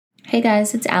Hey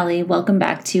guys, it's Allie. Welcome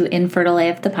back to Infertile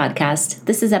AF, the podcast.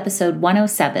 This is episode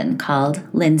 107 called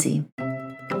Lindsay.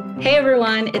 Hey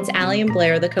everyone, it's Allie and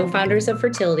Blair, the co-founders of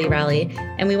Fertility Rally,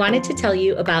 and we wanted to tell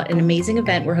you about an amazing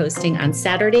event we're hosting on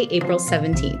Saturday, April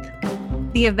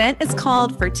 17th. The event is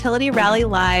called Fertility Rally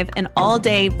Live, an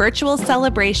all-day virtual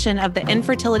celebration of the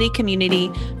infertility community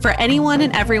for anyone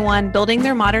and everyone building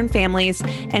their modern families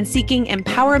and seeking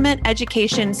empowerment,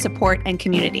 education, support, and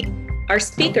community. Our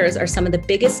speakers are some of the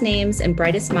biggest names and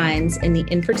brightest minds in the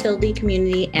infertility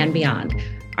community and beyond.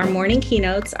 Our morning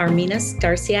keynotes are Mina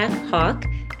Starsiak-Hawk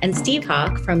and Steve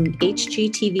Hawk from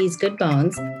HGTV's Good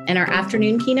Bones, and our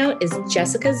afternoon keynote is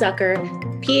Jessica Zucker,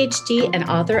 PhD and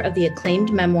author of the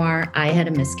acclaimed memoir, I Had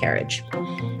a Miscarriage.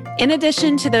 In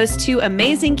addition to those two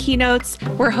amazing keynotes,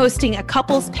 we're hosting a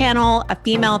couples panel, a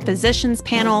female physicians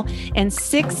panel, and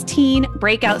 16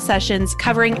 breakout sessions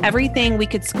covering everything we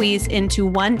could squeeze into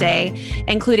one day,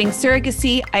 including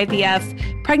surrogacy,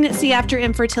 IVF, pregnancy after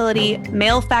infertility,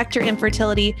 male factor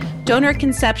infertility, donor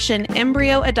conception,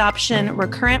 embryo adoption,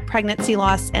 recurrent pregnancy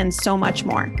loss, and so much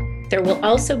more. There will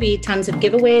also be tons of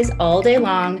giveaways all day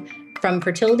long from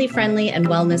fertility-friendly and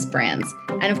wellness brands.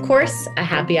 And of course, a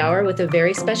happy hour with a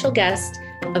very special guest,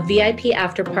 a VIP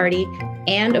after party,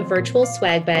 and a virtual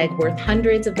swag bag worth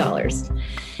hundreds of dollars.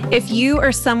 If you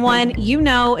or someone you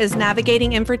know is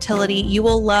navigating infertility, you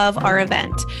will love our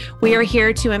event. We are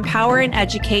here to empower and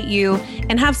educate you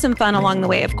and have some fun along the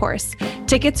way, of course.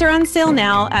 Tickets are on sale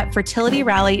now at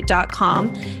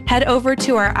fertilityrally.com. Head over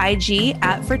to our IG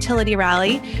at Fertility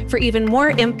Rally for even more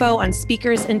info on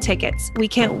speakers and tickets. We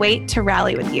can't wait to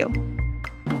rally with you.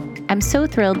 I'm so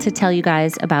thrilled to tell you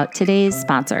guys about today's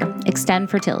sponsor, Extend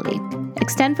Fertility.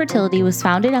 Extend Fertility was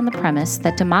founded on the premise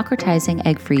that democratizing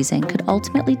egg freezing could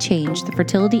ultimately change the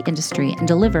fertility industry and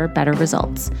deliver better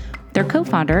results. Their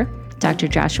co-founder, Dr.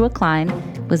 Joshua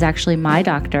Klein, was actually my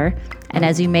doctor, and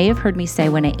as you may have heard me say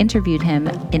when I interviewed him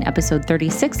in episode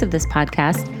 36 of this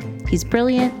podcast, he's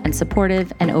brilliant and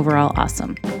supportive and overall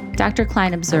awesome. Dr.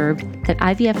 Klein observed that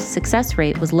IVF's success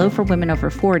rate was low for women over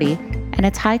 40, and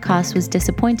its high cost was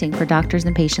disappointing for doctors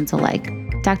and patients alike.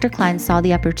 Dr. Klein saw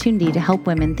the opportunity to help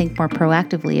women think more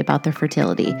proactively about their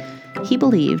fertility. He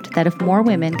believed that if more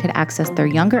women could access their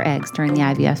younger eggs during the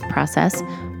IVF process,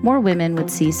 more women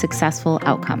would see successful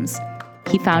outcomes.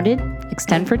 He founded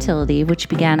Extend Fertility, which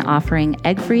began offering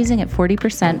egg freezing at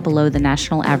 40% below the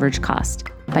national average cost.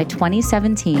 By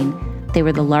 2017, they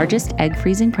were the largest egg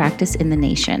freezing practice in the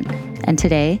nation, and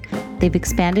today, they've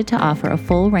expanded to offer a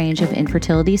full range of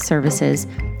infertility services,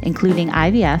 including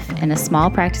IVF in a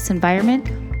small practice environment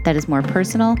that is more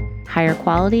personal, higher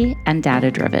quality, and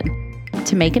data-driven.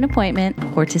 To make an appointment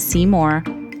or to see more,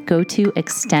 go to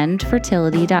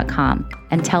extendfertility.com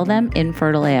and tell them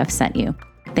Infertile AF sent you.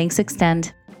 Thanks,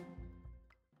 Extend.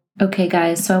 Okay,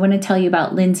 guys, so I want to tell you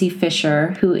about Lindsay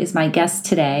Fisher, who is my guest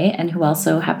today and who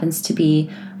also happens to be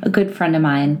a good friend of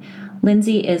mine.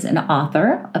 Lindsay is an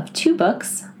author of two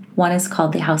books. One is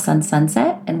called The House on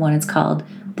Sunset, and one is called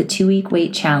The 2-Week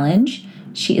Wait Challenge.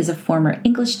 She is a former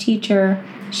English teacher.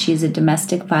 She is a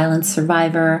domestic violence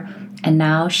survivor, and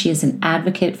now she is an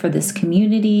advocate for this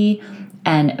community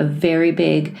and a very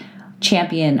big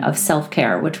champion of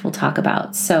self-care, which we'll talk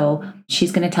about. So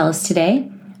she's going to tell us today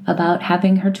about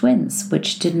having her twins,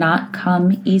 which did not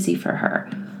come easy for her.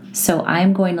 So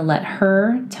I'm going to let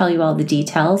her tell you all the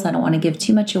details. I don't want to give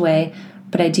too much away,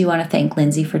 but I do want to thank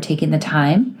Lindsay for taking the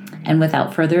time. And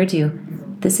without further ado,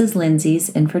 this is Lindsay's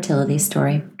infertility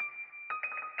story.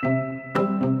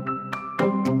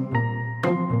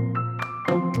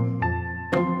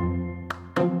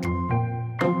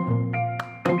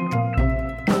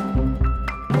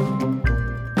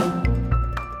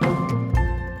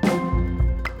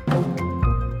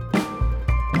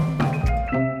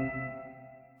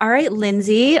 All right,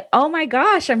 Lindsay. Oh my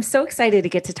gosh, I'm so excited to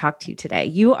get to talk to you today.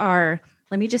 You are,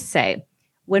 let me just say,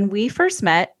 when we first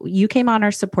met, you came on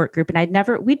our support group and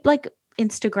we'd like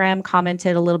Instagram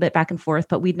commented a little bit back and forth,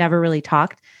 but we'd never really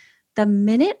talked. The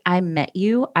minute I met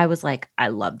you, I was like, I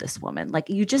love this woman. Like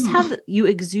you just you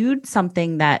exude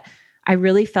something that I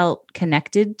really felt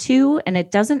connected to, and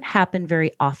it doesn't happen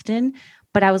very often,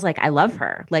 but I was like, I love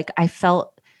her. Like I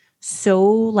felt so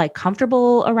like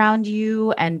comfortable around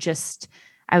you, and just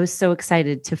I was so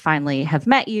excited to finally have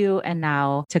met you and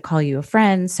now to call you a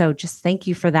friend. So just thank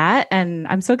you for that. And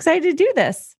I'm so excited to do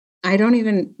this. I don't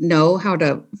even know how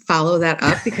to follow that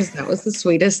up because that was the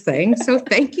sweetest thing. So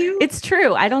thank you. It's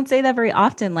true. I don't say that very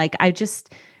often. Like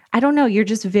I don't know. You're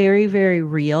just very, very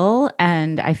real.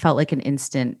 And I felt like an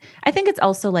instant. I think it's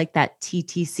also like that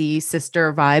TTC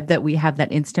sister vibe that we have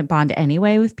that instant bond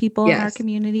anyway with people in our Yes.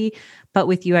 community. But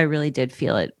with you, I really did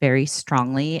feel it very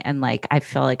strongly. And like, I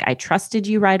feel like I trusted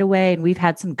you right away. And we've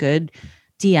had some good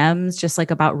DMs just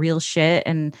like about real shit.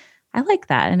 And I like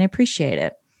that and I appreciate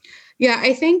it. Yeah,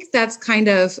 I think that's kind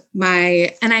of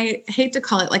and I hate to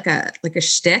call it like a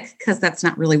shtick because that's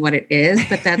not really what it is,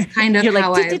 but that's kind of You're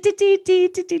how like, yeah,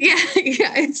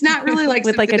 it's not really like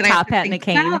with like a something that I top hat and a think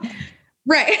cane. about.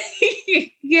 Right.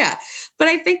 Yeah. But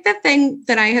I think the thing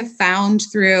that I have found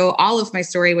through all of my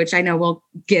story, which I know we'll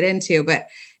get into, but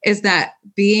is that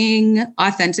being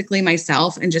authentically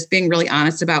myself and just being really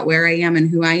honest about where I am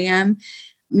and who I am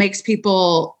makes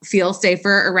people feel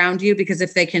safer around you, because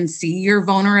if they can see your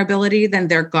vulnerability, then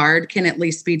their guard can at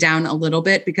least be down a little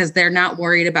bit because they're not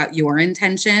worried about your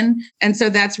intention. And so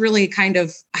that's really kind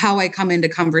of how I come into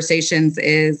conversations,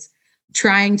 is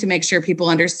trying to make sure people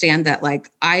understand that like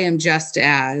I am just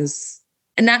as,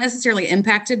 and not necessarily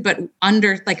impacted, but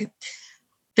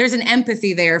there's an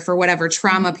empathy there for whatever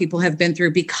trauma people have been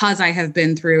through, because I have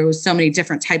been through so many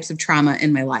different types of trauma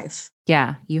in my life.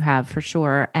 Yeah, you have for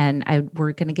sure. And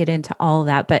we're going to get into all of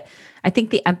that. But I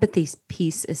think the empathy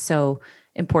piece is so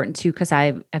important too, because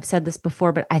I've said this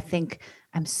before, but I think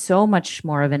I'm so much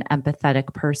more of an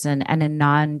empathetic person and a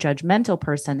non-judgmental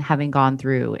person having gone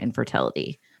through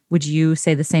infertility. Would you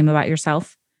say the same about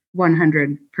yourself?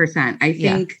 100%. I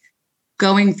think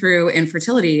going through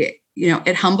infertility,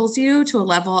 it humbles you to a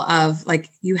level of like,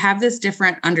 you have this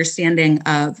different understanding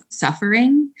of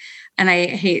suffering. And I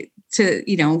hate to,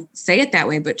 say it that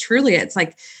way, but truly it's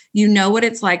like, what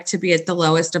it's like to be at the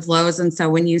lowest of lows. And so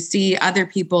when you see other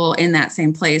people in that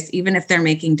same place, even if they're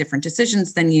making different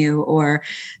decisions than you, or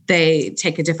they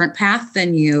take a different path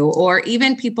than you, or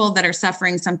even people that are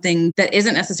suffering something that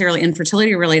isn't necessarily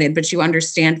infertility related, but you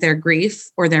understand their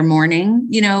grief or their mourning,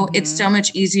 it's so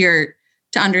much easier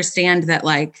to understand that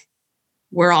like,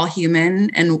 we're all human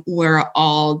and we're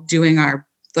all doing or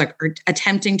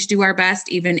attempting to do our best,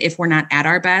 even if we're not at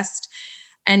our best.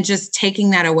 And just taking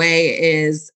that away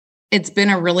it's been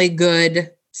a really good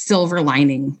silver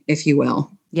lining, if you will.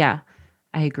 Yeah,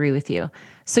 I agree with you.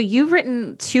 So you've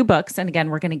written 2 books. And again,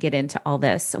 we're going to get into all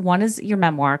this. One is your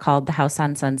memoir called The House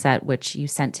on Sunset, which you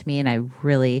sent to me. And I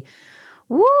really,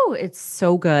 it's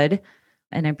so good.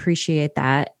 And I appreciate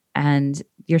that. And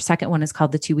your second one is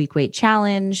called The 2-Week Weight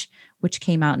Challenge, which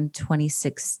came out in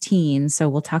 2016. So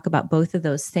we'll talk about both of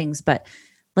those things. But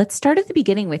let's start at the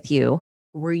beginning with you.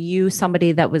 Were you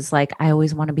somebody that was like, I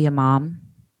always want to be a mom?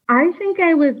 I think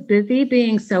I was busy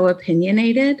being so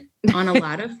opinionated on a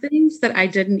lot of things that I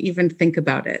didn't even think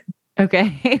about it.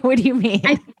 Okay. What do you mean?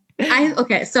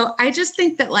 Okay. So I just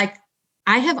think that like,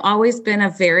 I have always been a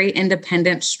very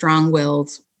independent,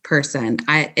 strong-willed person.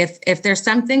 If there's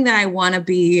something that I want to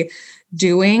be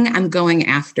doing, I'm going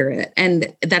after it.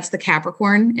 And that's the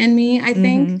Capricorn in me, I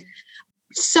think.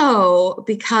 So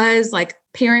because like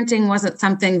parenting wasn't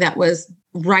something that was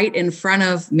right in front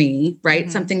of me,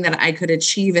 right? Something that I could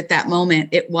achieve at that moment,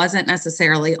 it wasn't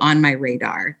necessarily on my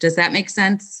radar. Does that make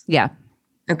sense? Yeah.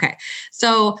 Okay.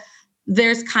 So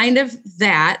there's kind of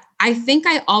that. I think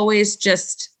I always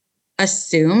just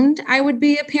assumed I would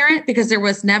be a parent, because there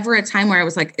was never a time where I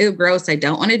was like, ew, gross, I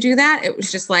don't want to do that. It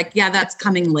was just like, yeah, that's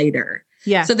coming later.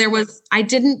 Yeah. So I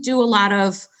didn't do a lot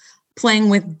of playing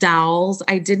with dolls.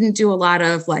 I didn't do a lot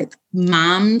of like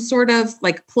mom sort of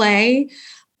like play.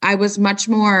 I was much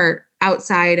more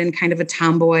outside and kind of a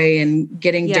tomboy and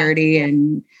getting dirty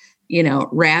and,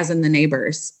 razzing the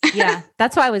neighbors. Yeah.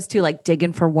 That's why I was too, like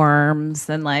digging for worms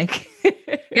and like,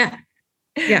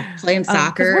 Yeah. Playing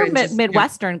soccer. We're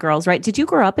Midwestern girls, right? Did you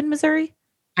grow up in Missouri?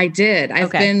 I did.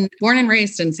 I've been born and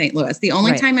raised in St. Louis. The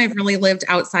only time I've really lived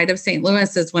outside of St.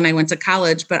 Louis is when I went to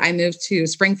college, but I moved to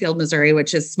Springfield, Missouri,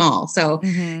 which is small. So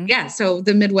so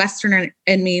the Midwestern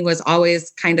in me was always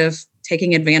kind of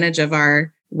taking advantage of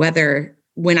our weather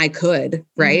when I could,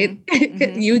 right?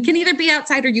 You can either be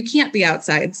outside or you can't be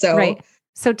outside. So,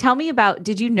 So tell me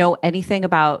did you know anything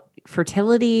about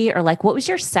fertility, or like, what was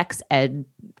your sex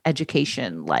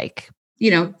education like?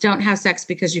 Don't have sex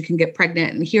because you can get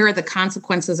pregnant. And here are the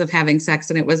consequences of having sex.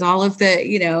 And it was all of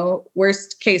the,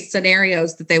 worst case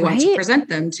scenarios that they want to present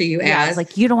them to you as.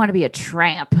 Like, you don't want to be a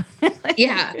tramp.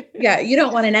 Yeah. You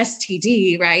don't want an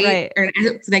STD, right? Or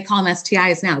they call them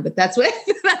STIs now, but that's what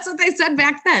they said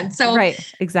back then. So,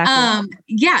 exactly.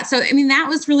 So, I mean, that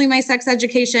was really my sex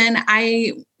education.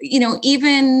 I,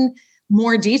 even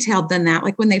more detailed than that,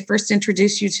 like when they first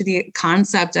introduced you to the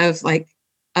concept of like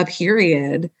a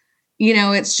period,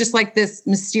 it's just like this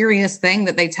mysterious thing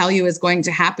that they tell you is going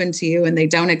to happen to you, and they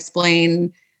don't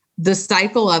explain the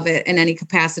cycle of it in any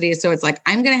capacity. So it's like,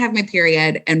 I'm going to have my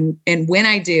period. And when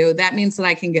I do, that means that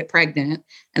I can get pregnant.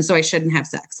 And so I shouldn't have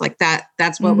sex. Like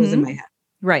that's what was in my head.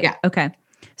 Right. Yeah. Okay.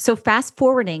 So fast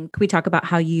forwarding, can we talk about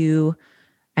how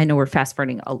I know we're fast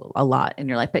forwarding a lot in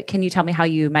your life, but can you tell me how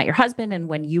you met your husband and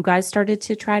when you guys started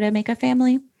to try to make a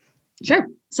family? Sure.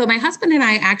 So my husband and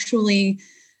I actually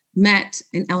met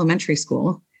in elementary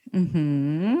school.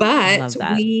 Mm-hmm. But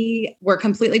we were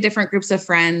completely different groups of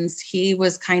friends. He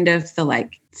was kind of the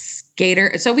like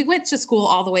skater. So we went to school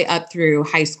all the way up through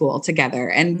high school together.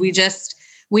 And we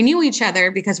knew each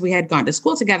other because we had gone to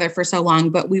school together for so long,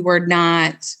 but we were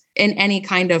not in any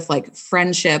kind of like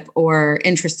friendship or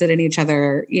interested in each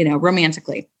other,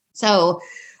 romantically. So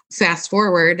fast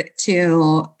forward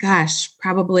to,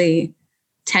 probably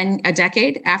a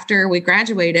decade after we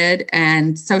graduated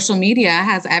and social media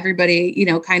has everybody,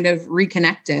 kind of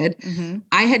reconnected. Mm-hmm.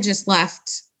 I had just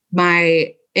left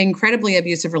my incredibly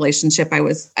abusive relationship. I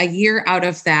was a year out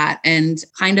of that and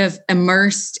kind of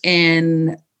immersed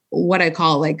in what I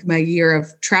call like my year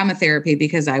of trauma therapy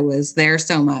because I was there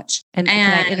so much. And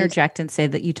can I interject and say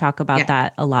that you talk about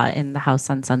that a lot in The House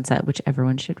on Sunset, which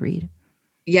everyone should read.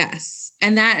 Yes.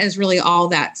 And that is really all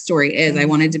that story is. I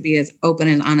wanted to be as open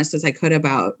and honest as I could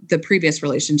about the previous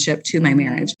relationship to my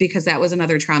marriage, because that was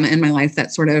another trauma in my life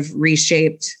that sort of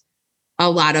reshaped a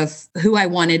lot of who I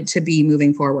wanted to be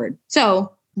moving forward.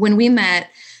 So when we met,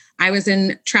 I was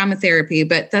in trauma therapy,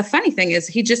 but the funny thing is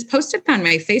he just posted on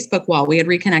my Facebook wall. We had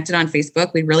reconnected on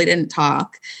Facebook. We really didn't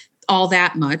talk all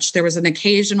that much. There was an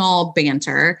occasional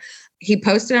banter. He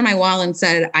posted on my wall and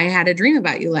said, I had a dream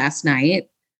about you last night.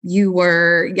 You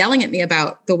were yelling at me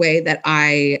about the way that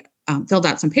I filled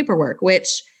out some paperwork,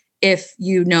 which if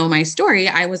you know my story,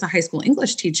 I was a high school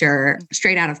English teacher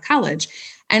straight out of college.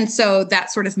 And so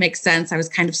that sort of makes sense. I was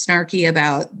kind of snarky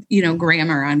about,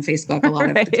 grammar on Facebook a lot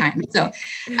of the time.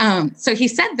 So he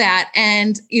said that,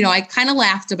 and, I kind of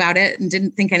laughed about it and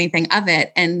didn't think anything of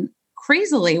it. And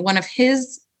crazily, one of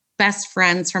his best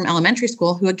friends from elementary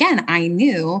school, who again, I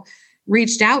knew,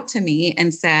 reached out to me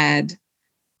and said,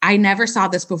 I never saw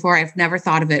this before. I've never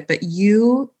thought of it, but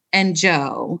you and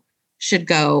Joe should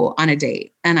go on a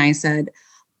date. And I said,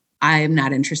 I'm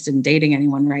not interested in dating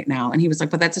anyone right now. And he was like,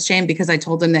 but that's a shame because I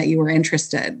told him that you were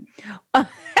interested.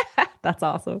 That's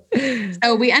awesome.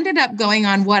 So we ended up going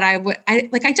on what I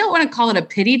don't want to call it a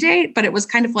pity date, but it was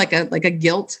kind of like a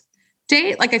guilt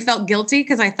date. Like I felt guilty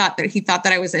because I thought that he thought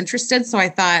that I was interested. So I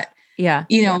thought,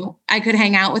 I could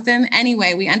hang out with him.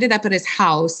 Anyway, we ended up at his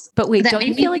house. But wait, don't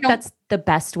you feel like that's the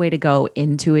best way to go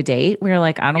into a date? Where you're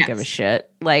like, I don't give a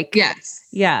shit. Like, yes.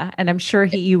 Yeah. And I'm sure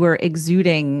you were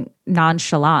exuding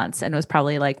nonchalance and it was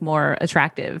probably like more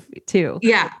attractive too.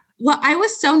 Yeah. Well, I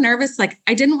was so nervous. Like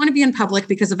I didn't want to be in public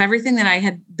because of everything that I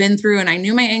had been through. And I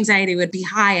knew my anxiety would be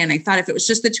high. And I thought if it was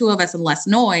just the two of us and less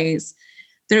noise,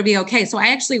 that would be okay. So I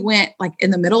actually went like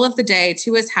in the middle of the day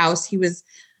to his house. He was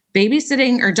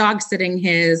babysitting or dog sitting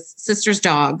his sister's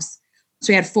dogs.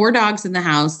 So we had 4 dogs in the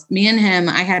house, me and him.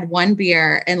 I had 1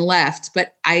 beer and left,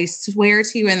 but I swear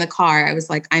to you in the car, I was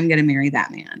like, I'm going to marry that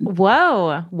man.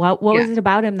 Whoa. What was it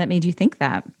about him that made you think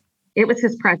that? It was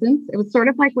his presence. It was sort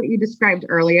of like what you described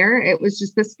earlier. It was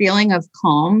just this feeling of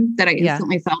calm that I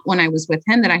instantly felt when I was with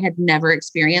him that I had never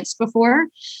experienced before.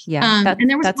 Yeah.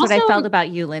 That's what I felt about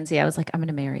you, Lindsay. I was like, I'm going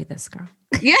to marry this girl.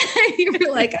 Yeah. You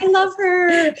were like, I love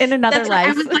her. In another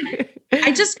life.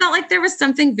 I just felt like there was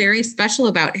something very special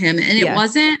about him. And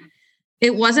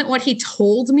it wasn't what he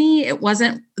told me. It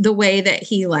wasn't the way that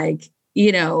he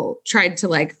tried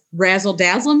to razzle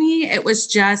dazzle me. It was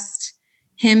just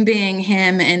him being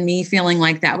him and me feeling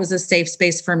like that was a safe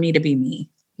space for me to be me.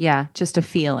 Yeah. Just a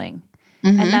feeling.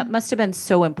 Mm-hmm. And that must have been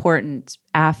so important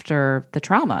after the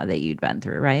trauma that you'd been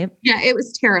through, right? Yeah, it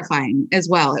was terrifying as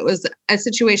well. It was a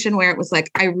situation where it was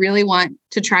like, I really want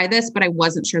to try this, but I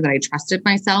wasn't sure that I trusted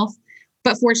myself.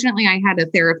 But fortunately, I had a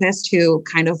therapist who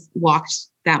kind of walked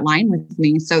that line with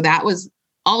me. So that was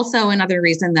also another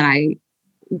reason that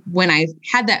when I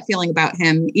had that feeling about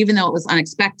him, even though it was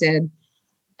unexpected,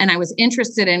 and I was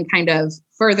interested in kind of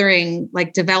furthering,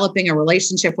 developing a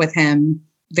relationship with him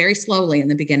very slowly in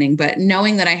the beginning, but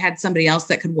knowing that I had somebody else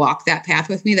that could walk that path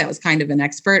with me that was kind of an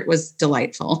expert was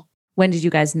delightful. When did you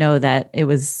guys know that it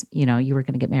was, you were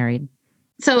going to get married?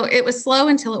 So it was slow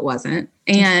until it wasn't.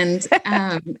 And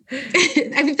I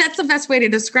think that's the best way to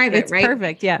describe it, right?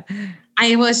 Perfect. Yeah.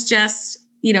 I was just,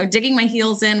 digging my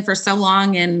heels in for so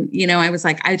long. And, I was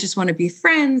like, I just want to be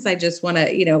friends. I just want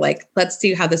to, let's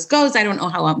see how this goes. I don't know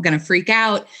how I'm going to freak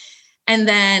out. And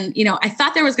then, I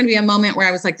thought there was going to be a moment where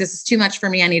I was like, this is too much for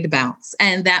me. I need to bounce.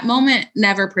 And that moment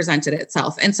never presented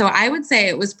itself. And so I would say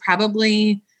it was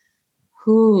probably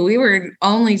we were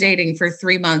only dating for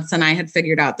 3 months and I had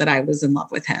figured out that I was in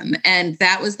love with him. And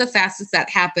that was the fastest that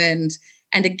happened.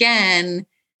 And again,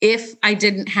 if I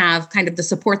didn't have kind of the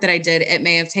support that I did, it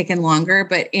may have taken longer,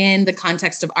 but in the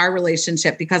context of our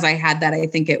relationship, because I had that, I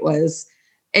think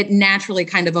it naturally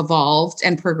kind of evolved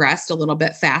and progressed a little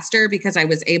bit faster because I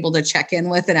was able to check in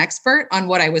with an expert on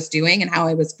what I was doing and how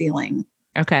I was feeling.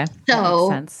 Okay. So that makes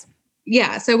sense.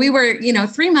 Yeah. So we were,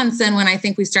 3 months in when I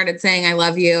think we started saying, I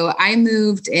love you. I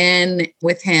moved in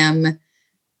with him.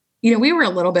 We were a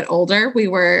little bit older. We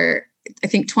were, I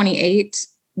think, 28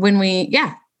 when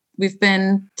we've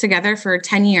been together for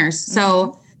 10 years.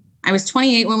 So I was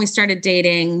 28 when we started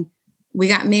dating. We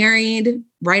got married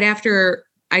right after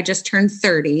I just turned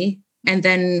 30. And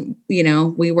then,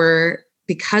 we were,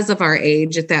 because of our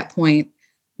age at that point,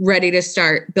 ready to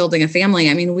start building a family.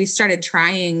 I mean, we started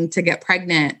trying to get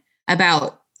pregnant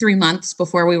about 3 months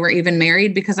before we were even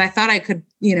married because I thought I could,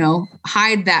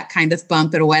 hide that kind of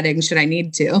bump at a wedding should I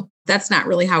need to. That's not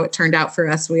really how it turned out for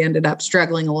us. We ended up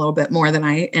struggling a little bit more than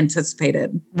I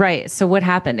anticipated. Right. So what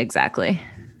happened exactly?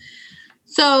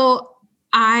 So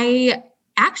I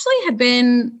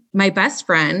actually my best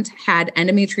friend had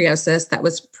endometriosis that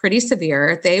was pretty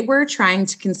severe. They were trying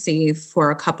to conceive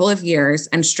for a couple of years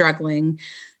and struggling.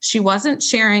 She wasn't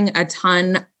sharing a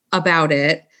ton about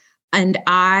it. And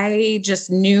I just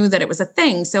knew that it was a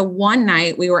thing. So one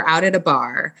night we were out at a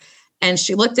bar and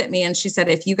she looked at me and she said,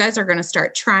 if you guys are going to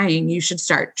start trying, you should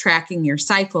start tracking your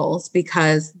cycles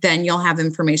because then you'll have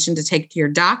information to take to your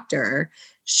doctor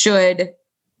should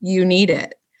you need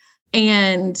it.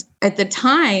 And at the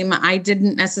time, I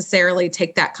didn't necessarily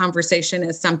take that conversation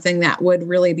as something that would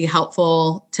really be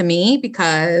helpful to me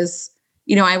because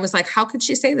I was like, how could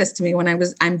she say this to me when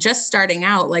I'm just starting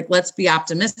out? Like, let's be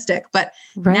optimistic. But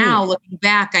now looking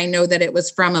back, I know that it was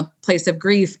from a place of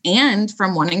grief and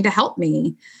from wanting to help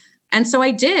me. And so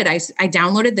I did. I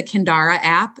downloaded the Kindara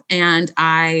app and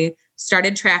I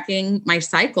started tracking my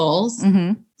cycles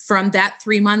from that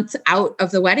 3 months out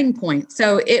of the wedding point.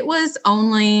 So it was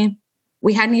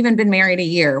we hadn't even been married a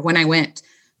year when I went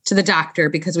to the doctor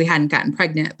because we hadn't gotten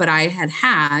pregnant, but I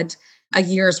had a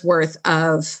year's worth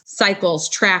of cycles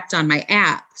tracked on my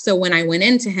app. So when I went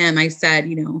into him, I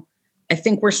said, I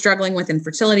think we're struggling with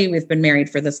infertility. We've been married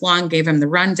for this long, gave him the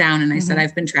rundown. And I said,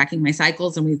 I've been tracking my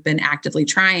cycles and we've been actively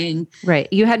trying.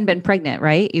 Right. You hadn't been pregnant,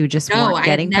 right? You just weren't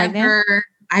getting pregnant?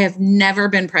 I have never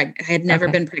been pregnant. I had never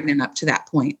been pregnant up to that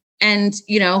point. And,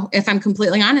 if I'm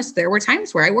completely honest, there were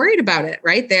times where I worried about it,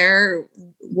 right? There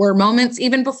were moments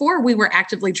even before we were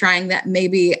actively trying that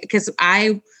maybe because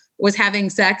I was having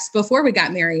sex before we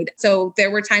got married. So there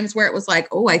were times where it was like,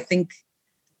 I think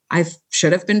I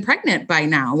should have been pregnant by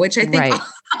now, which I think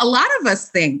a lot of us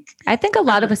think. I think a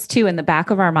lot of us too, in the back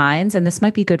of our minds, and this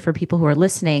might be good for people who are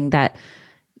listening, that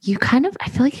I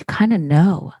feel like you kind of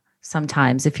know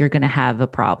sometimes if you're going to have a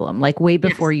problem, like way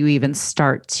before you even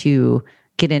start to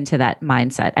get into that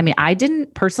mindset. I mean, I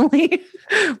didn't personally,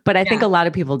 but I think a lot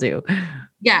of people do.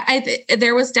 Yeah,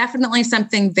 there was definitely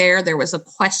something there. There was a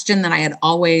question that I had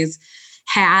always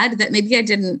had that maybe I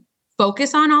didn't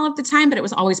focus on all of the time, but it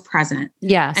was always present.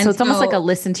 Yeah. So it's almost like a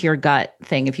listen to your gut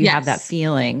thing. If you have that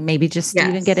feeling, maybe just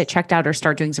even get it checked out or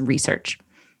start doing some research.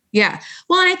 Yeah.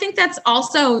 Well, and I think that's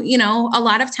also, a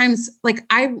lot of times, like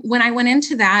when I went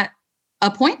into that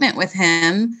appointment with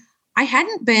him, I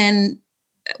had been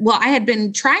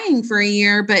trying for a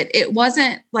year, but it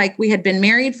wasn't like we had been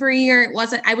married for a year.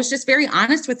 I was just very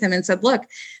honest with him and said, look,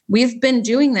 we've been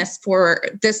doing this for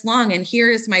this long and here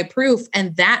is my proof.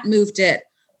 And that moved it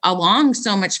along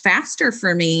so much faster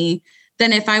for me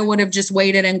than if I would have just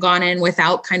waited and gone in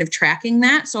without kind of tracking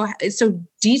that. So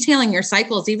detailing your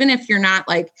cycles, even if you're not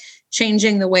like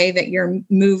changing the way that you're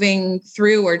moving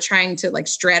through or trying to like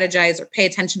strategize or pay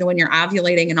attention to when you're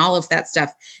ovulating and all of that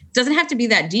stuff, it doesn't have to be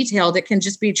that detailed. It can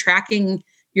just be tracking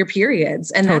your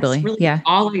periods. And that's really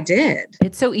all I did.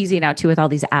 It's so easy now too with all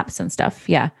these apps and stuff.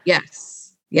 Yeah.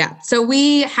 Yes. Yeah. So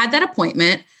we had that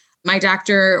appointment. My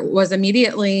doctor was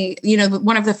immediately,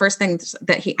 one of the first things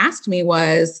that he asked me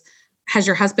was, has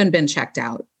your husband been checked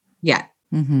out yet?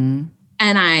 Mm-hmm.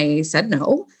 And I said,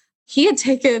 no. He had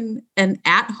taken an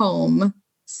at-home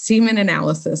semen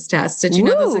analysis test. Did you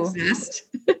know those exist?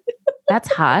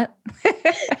 That's hot.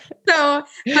 But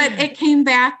it came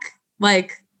back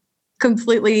like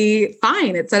completely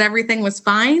fine. It said everything was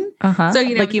fine. So,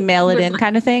 like you mail it in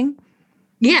kind of thing?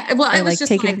 Yeah. Well, it was just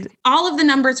like all of the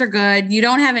numbers are good. You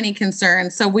don't have any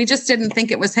concerns. So we just didn't think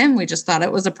it was him. We just thought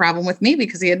it was a problem with me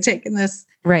because he had taken this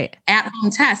at-home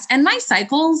test. And my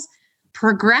cycles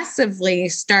progressively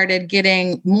started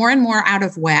getting more and more out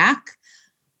of whack.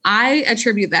 I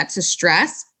attribute that to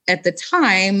stress at the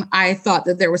time, I thought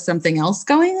that there was something else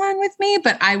going on with me,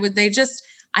 but I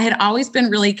had always been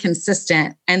really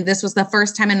consistent. And this was the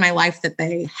first time in my life that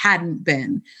they hadn't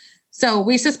been. So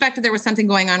we suspected there was something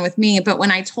going on with me. But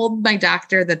when I told my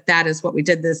doctor that is what we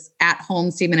did, this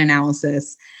at-home semen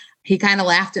analysis, he kind of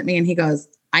laughed at me and he goes,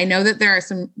 I know that there are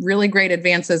some really great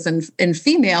advances in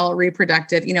female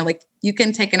reproductive, like you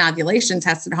can take an ovulation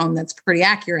test at home that's pretty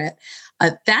accurate.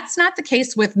 That's not the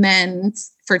case with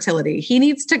men's fertility. He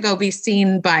needs to go be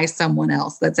seen by someone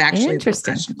else that's actually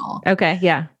professional. Okay.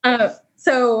 Yeah.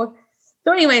 So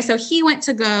anyway, so he went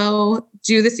to go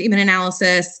do the semen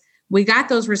analysis. We got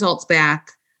those results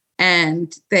back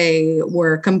and they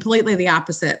were completely the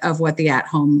opposite of what the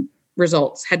at-home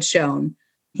results had shown.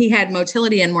 He had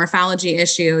motility and morphology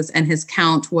issues and his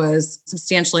count was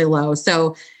substantially low.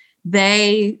 So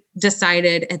they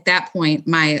decided at that point,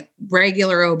 my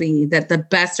regular OB, that the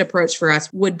best approach for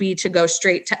us would be to go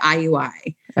straight to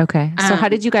IUI. Okay. So how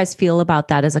did you guys feel about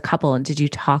that as a couple? And did you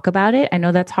talk about it? I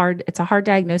know that's hard. It's a hard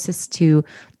diagnosis to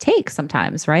take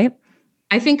sometimes, right?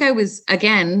 I think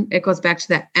it goes back to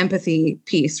that empathy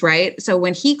piece, right? So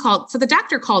when the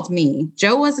doctor called me,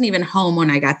 Joe wasn't even home when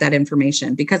I got that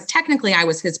information because technically I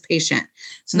was his patient.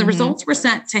 So the results were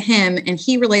sent to him and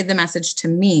he relayed the message to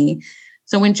me.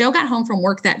 So when Joe got home from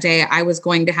work that day, I was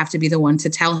going to have to be the one to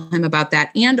tell him about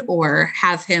that and or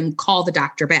have him call the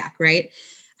doctor back, right?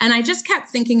 And I just kept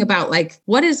thinking about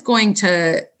what is going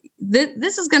to...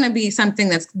 This is going to be something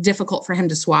that's difficult for him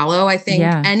to swallow. I think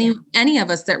any of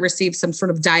us that receive some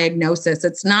sort of diagnosis,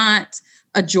 it's not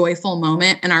a joyful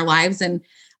moment in our lives. And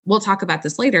we'll talk about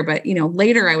this later, but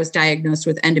later I was diagnosed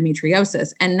with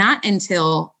endometriosis and not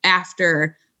until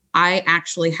after I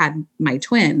actually had my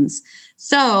twins.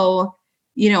 So,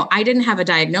 I didn't have a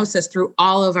diagnosis through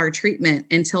all of our treatment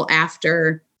until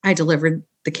after I delivered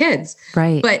the kids.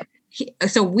 Right. But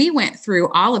so we went through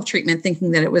all of treatment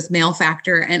thinking that it was male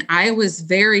factor. And I was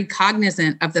very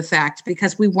cognizant of the fact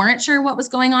because we weren't sure what was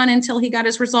going on until he got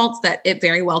his results, that it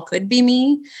very well could be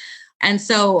me. And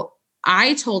so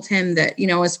I told him that,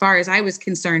 as far as I was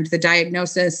concerned, the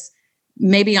diagnosis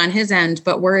may be on his end,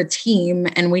 but we're a team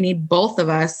and we need both of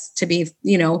us to be,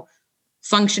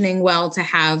 functioning well to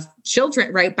have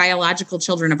children, right? Biological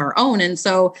children of our own. And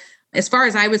so as far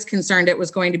as I was concerned, it was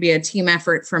going to be a team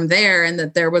effort from there and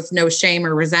that there was no shame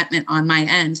or resentment on my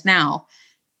end. Now,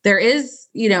 there is,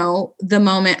 the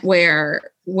moment where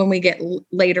when we get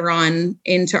later on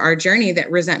into our journey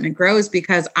that resentment grows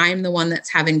because I'm the one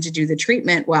that's having to do the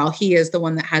treatment while he is the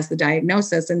one that has the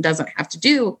diagnosis and doesn't have to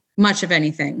do much of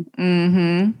anything.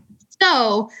 Mm-hmm.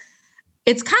 So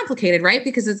it's complicated, right?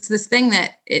 Because it's this thing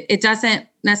that it doesn't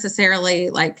necessarily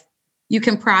you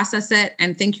can process it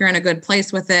and think you're in a good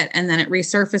place with it. And then it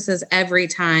resurfaces every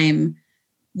time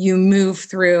you move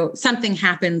through, something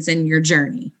happens in your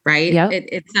journey, right? Yep.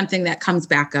 It's something that comes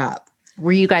back up.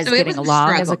 Were you guys getting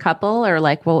along as a couple or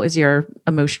what was your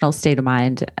emotional state of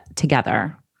mind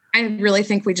together? I really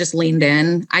think we just leaned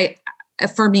in.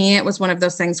 For me, it was one of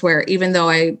those things where even though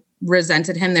I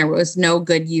resented him, there was no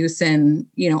good use in,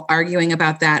 arguing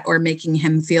about that or making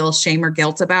him feel shame or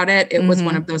guilt about it. It was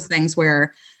one of those things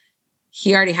where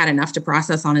he already had enough to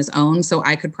process on his own. So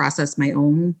I could process my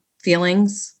own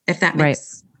feelings, if that makes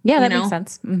sense. Yeah, that makes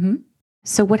sense. Mm-hmm.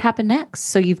 So what happened next?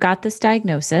 So you've got this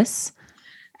diagnosis.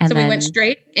 And so we went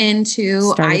straight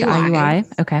into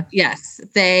IUI. Okay. Yes.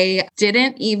 They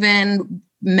didn't even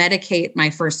medicate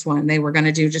my first one. They were going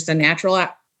to do just a natural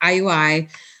IUI.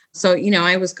 So,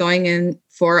 I was going in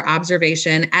for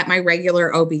observation at my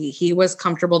regular OB. He was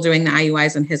comfortable doing the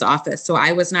IUIs in his office. So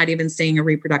I was not even seeing a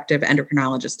reproductive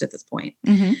endocrinologist at this point.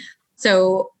 Mm-hmm.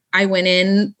 So I went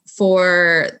in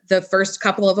for the first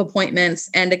couple of appointments.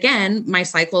 And again, my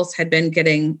cycles had been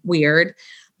getting weird.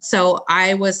 So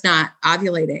I was not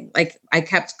ovulating. I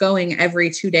kept going every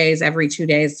 2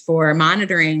 days for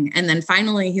monitoring. And then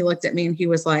finally he looked at me and he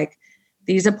was like,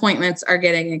 these appointments are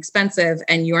getting expensive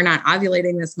and you're not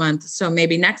ovulating this month. So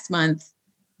maybe next month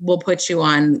we'll put you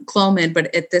on Clomid.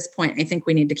 But at this point, I think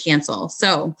we need to cancel.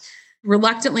 So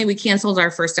reluctantly, we canceled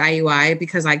our first IUI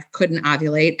because I couldn't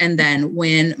ovulate. And then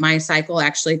when my cycle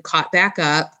actually caught back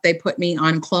up, they put me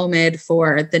on Clomid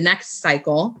for the next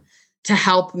cycle to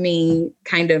help me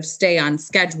kind of stay on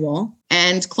schedule.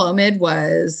 And Clomid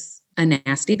was a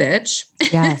nasty bitch.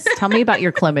 Yes. Tell me about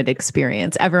your Clomid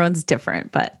experience. Everyone's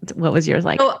different, but what was yours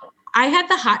like? So I had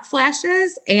the hot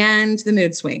flashes and the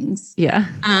mood swings. Yeah.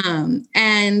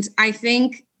 And I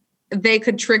think they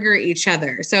could trigger each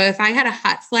other. So if I had a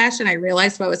hot flash and I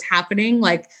realized what was happening,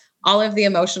 all of the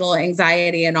emotional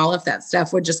anxiety and all of that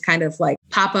stuff would just kind of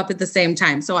pop up at the same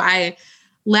time. So I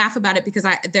laugh about it because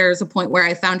there's a point where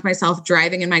I found myself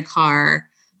driving in my car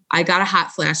I got a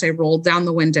hot flash. I rolled down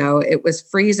the window. It was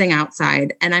freezing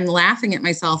outside and I'm laughing at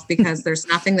myself because there's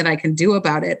nothing that I can do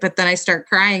about it. But then I start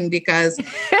crying because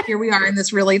here we are in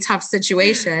this really tough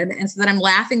situation. And so then I'm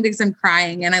laughing because I'm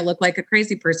crying and I look like a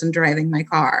crazy person driving my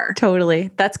car.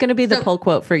 Totally. That's going to be the pull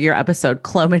quote for your episode.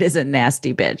 Clomid is a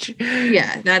nasty bitch.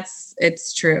 Yeah,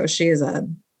 it's true. She is a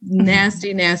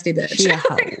nasty, nasty bitch.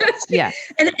 Yeah.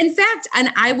 And in fact,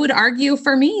 and I would argue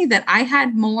for me that I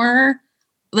had more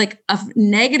like of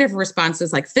negative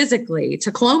responses, like physically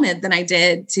to Clomid than I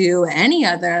did to any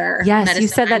other. Yes. You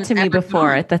said that to me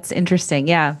before. On. That's interesting.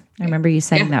 Yeah. I remember you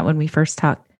saying that when we first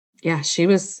talked. Yeah. She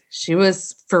was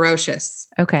ferocious.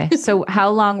 Okay. So how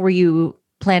long were you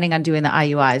planning on doing the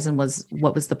IUIs and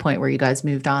what was the point where you guys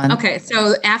moved on? Okay.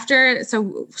 So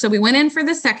so we went in for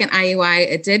the second IUI.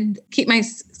 It did keep my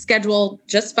schedule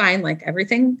just fine. Like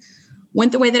everything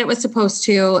went the way that it was supposed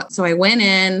to. So I went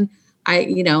in,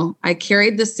 I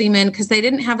carried the semen because they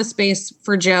didn't have a space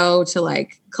for Joe to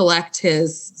like collect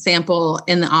his sample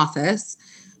in the office.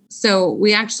 So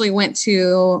we actually went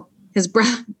to his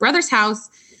brother's house.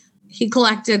 He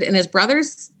collected in his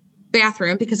brother's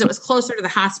bathroom because it was closer to the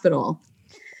hospital.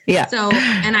 Yeah. So,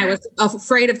 and I was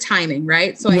afraid of timing,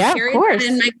 right? So I carried it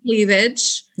in my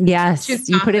cleavage. Yes.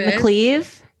 You put it in the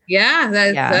cleave. Yeah.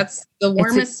 That's the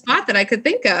warmest spot that I could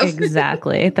think of.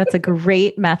 Exactly. That's a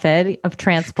great method of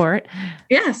transport.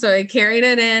 Yeah. So I carried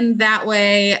it in that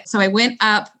way. So I went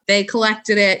up, they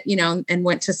collected it, and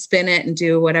went to spin it and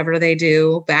do whatever they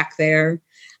do back there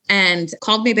and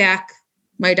called me back.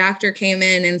 My doctor came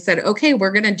in and said, okay,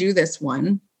 we're going to do this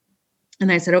one.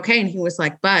 And I said, okay. And he was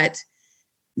like, but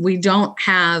we don't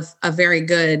have a very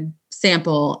good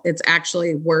sample. It's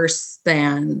actually worse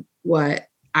than what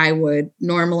I would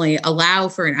normally allow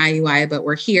for an IUI, but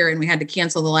we're here and we had to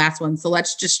cancel the last one. So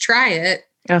let's just try it.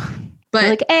 Ugh.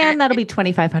 But that'll be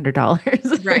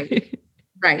 $2,500.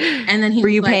 Right. And then were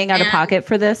you paying out of pocket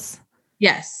for this?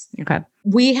 Yes. Okay.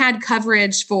 We had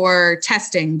coverage for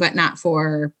testing, but not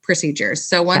for procedures.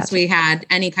 So once we had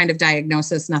any kind of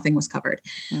diagnosis, nothing was covered.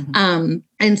 Mm-hmm.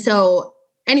 And so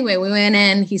anyway, we went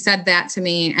in, he said that to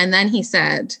me. And then he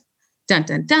said, dun,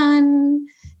 dun, dun,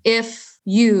 if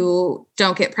you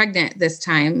don't get pregnant this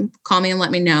time, call me and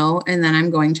let me know. And then I'm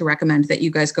going to recommend that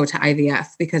you guys go to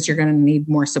IVF because you're going to need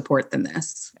more support than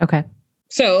this. Okay.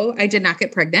 So I did not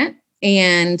get pregnant.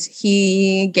 And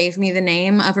he gave me the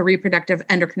name of a reproductive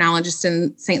endocrinologist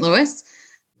in St. Louis,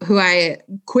 who I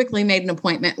quickly made an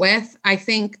appointment with. I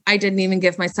think I didn't even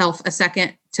give myself a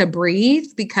second to breathe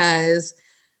because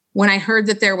when I heard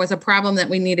that there was a problem that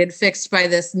we needed fixed by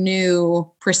this new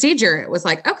procedure, it was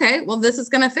like, okay, well, this is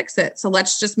going to fix it. So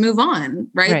let's just move on,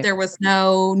 right? There was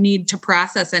no need to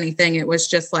process anything. It was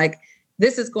just like,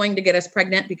 this is going to get us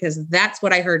pregnant because that's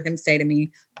what I heard him say to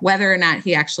me, whether or not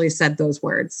he actually said those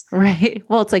words. Right.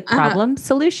 Well, it's like problem,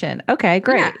 solution. Okay,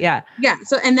 great. Yeah.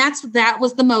 So, and that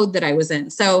was the mode that I was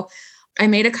in. So I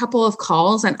made a couple of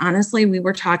calls and honestly, we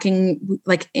were talking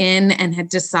like and had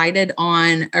decided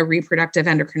on a reproductive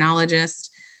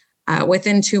endocrinologist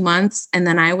within 2 months. And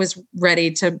then I was ready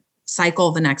to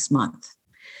cycle the next month.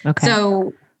 Okay.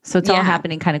 So it's all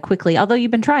happening kind of quickly, although you've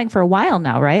been trying for a while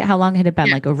now, right? How long had it been?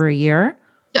 Like over a year?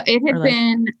 So it had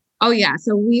been,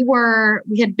 So we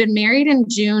had been married in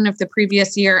June of the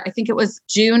previous year. I think it was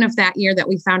June of that year that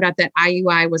we found out that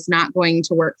IUI was not going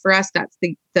to work for us. That's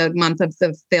the month of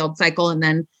the failed cycle. And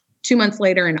then 2 months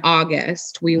later in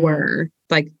August, we were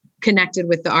like connected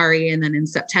with the RE. And then in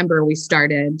September, we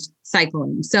started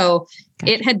cycling. So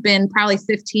it had been probably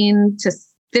 15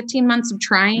 months of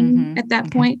trying at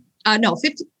that point.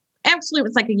 50. Actually, it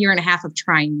was like a year and a half of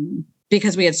trying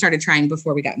because we had started trying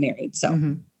before we got married.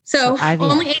 So, so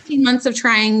only 18 months of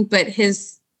trying, but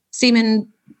his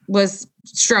semen was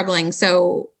struggling.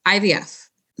 So IVF.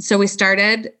 So we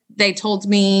started, they told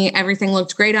me everything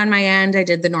looked great on my end. I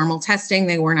did the normal testing.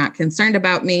 They were not concerned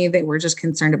about me. They were just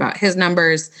concerned about his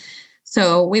numbers.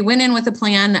 So we went in with a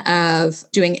plan of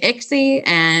doing ICSI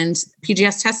and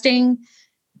PGS testing.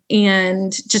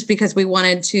 And just because we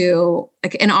wanted to,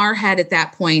 like in our head at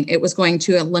that point, it was going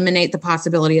to eliminate the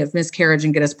possibility of miscarriage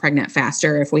and get us pregnant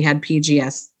faster if we had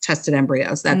PGS tested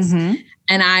embryos. And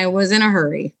I was in a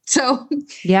hurry. So,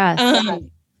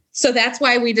 so that's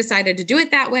why we decided to do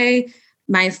it that way.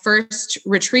 My first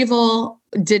retrieval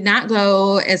did not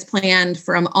go as planned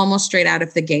from almost straight out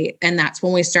of the gate. And that's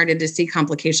when we started to see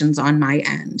complications on my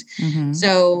end.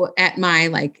 So at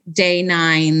my day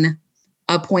 9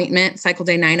 appointment, cycle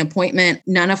day 9 appointment,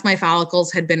 none of my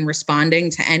follicles had been responding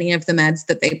to any of the meds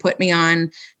that they put me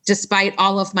on, despite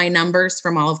all of my numbers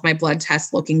from all of my blood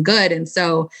tests looking good. And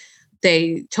so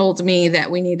they told me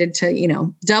that we needed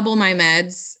to, double my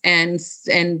meds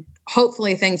and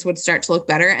hopefully things would start to look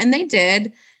better. And they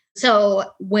did. So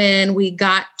when we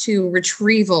got to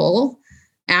retrieval,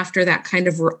 after that kind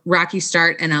of rocky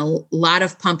start and a lot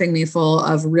of pumping me full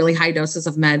of really high doses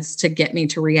of meds to get me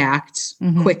to react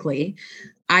quickly,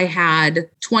 I had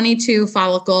 22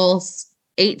 follicles,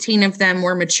 18 of them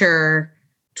were mature,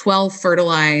 12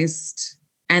 fertilized.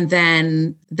 And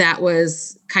then that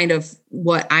was kind of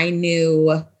what I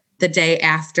knew the day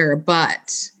after.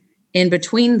 But in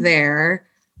between there,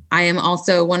 I am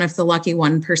also one of the lucky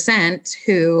 1%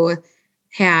 who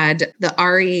had the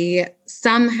RE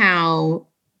somehow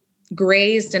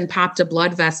grazed and popped a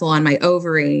blood vessel on my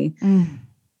ovary.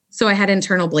 So I had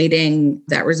internal bleeding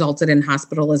that resulted in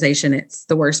hospitalization. It's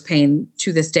the worst pain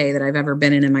to this day that I've ever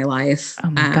been in my life. Oh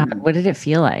my God. What did it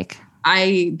feel like?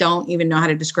 I don't even know how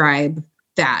to describe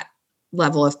that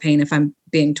level of pain, if I'm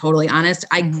being totally honest.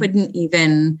 I couldn't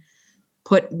even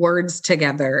put words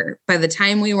together. By the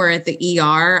time we were at the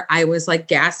ER, I was like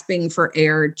gasping for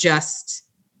air just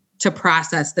to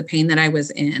process the pain that I was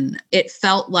in. It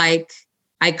felt like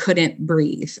I couldn't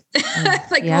breathe.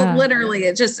 Literally,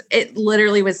 it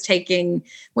literally was taking,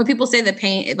 when people say the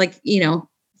pain,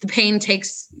 the pain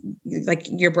takes like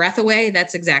your breath away.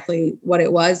 That's exactly what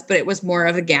it was, but it was more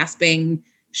of a gasping,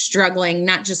 struggling,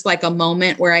 not just like a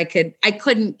moment where I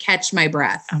couldn't catch my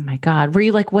breath. Oh my God. Were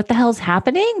you like, what the hell's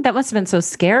happening? That must've been so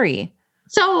scary.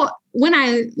 So when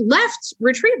I left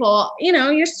retrieval,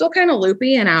 you're still kind of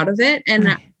loopy and out of it.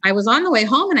 And I was on the way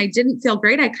home and I didn't feel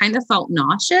great. I kind of felt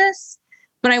nauseous.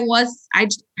 But it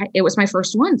was my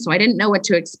first one. So I didn't know what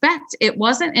to expect. It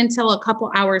wasn't until a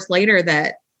couple hours later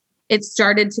that it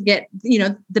started to get,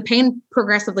 the pain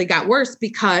progressively got worse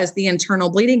because the internal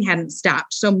bleeding hadn't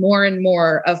stopped. So more and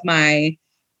more of my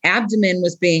abdomen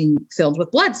was being filled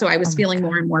with blood. So I was feeling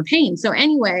more and more pain. So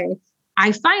anyway,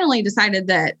 I finally decided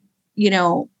that,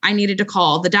 I needed to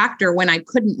call the doctor when I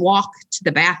couldn't walk to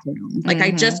the bathroom. Like I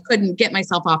just couldn't get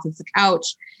myself off of the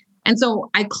couch. And so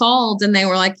I called and they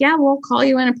were like, yeah, we'll call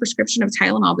you in a prescription of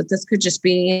Tylenol, but this could just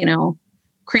be,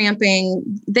 cramping.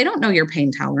 They don't know your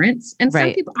pain tolerance. And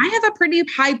some people, I have a pretty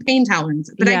high pain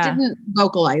tolerance, but I didn't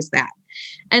vocalize that.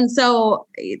 And so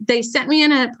they sent me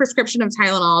in a prescription of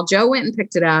Tylenol. Joe went and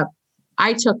picked it up.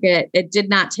 I took it. It did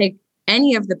not take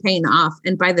any of the pain off.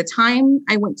 And by the time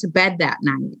I went to bed that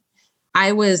night,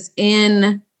 I was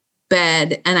in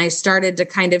bed and I started to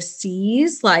kind of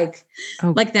seize like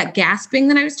that gasping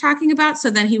that I was talking about. So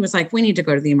then he was like, we need to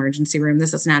go to the emergency room.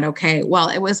 This is not okay. Well,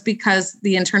 it was because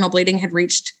the internal bleeding had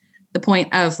reached the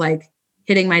point of like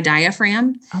hitting my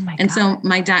diaphragm. Oh my God. And so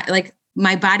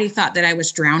my body thought that I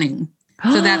was drowning.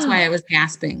 So that's why I was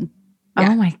gasping.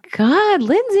 Yeah. Oh my God,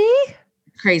 Lindsay.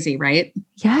 Crazy, right?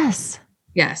 Yes.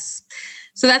 Yes.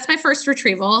 So that's my first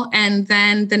retrieval. And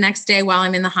then the next day while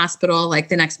I'm in the hospital, like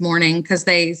the next morning, because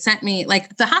they sent me,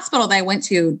 like the hospital that I went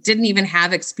to didn't even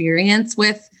have experience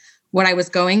with what I was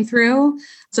going through.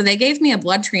 So they gave me a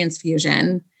blood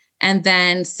transfusion and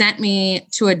then sent me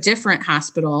to a different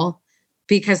hospital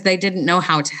because they didn't know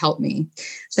how to help me.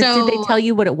 So did they tell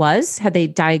you what it was? Had they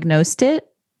diagnosed it?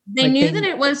 They knew that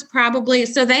it was probably,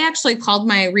 so they actually called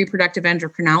my reproductive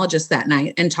endocrinologist that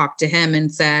night and talked to him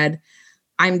and said,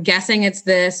 I'm guessing it's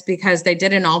this because they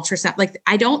did an ultrasound. Like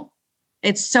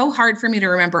it's so hard for me to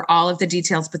remember all of the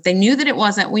details, but we knew that it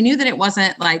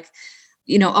wasn't like,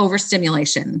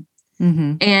 overstimulation.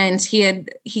 And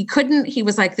he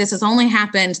was like, this has only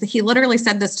happened. He literally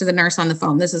said this to the nurse on the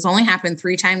phone. This has only happened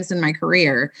 3 times in my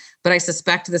career, but I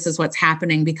suspect this is what's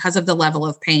happening because of the level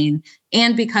of pain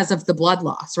and because of the blood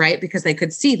loss, right? Because they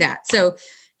could see that. So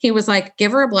he was like,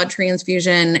 give her a blood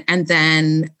transfusion and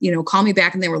then, call me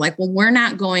back. And they were like, well, we're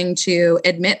not going to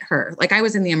admit her. Like I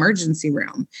was in the emergency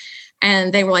room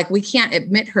and they were like, we can't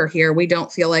admit her here. We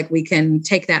don't feel like we can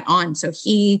take that on. So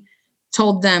he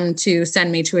told them to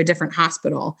send me to a different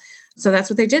hospital. So that's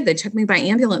what they did. They took me by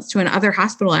ambulance to another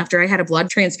hospital after I had a blood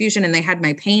transfusion and they had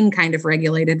my pain kind of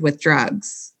regulated with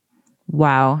drugs.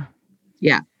 Wow.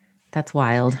 Yeah. That's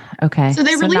wild. Okay. So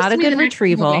they released not a me good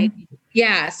retrieval.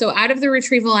 Yeah. So out of the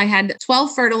retrieval, I had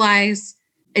 12 fertilized.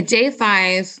 At day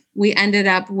 5, we ended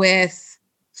up with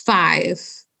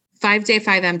 5 day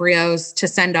 5 embryos to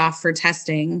send off for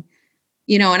testing,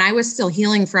 and I was still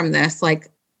healing from this. Like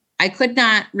I could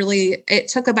not really, it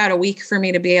took about a week for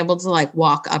me to be able to like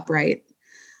walk upright.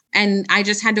 And I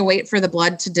just had to wait for the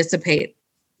blood to dissipate,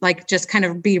 like just kind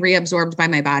of be reabsorbed by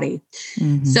my body.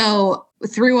 So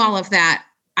through all of that,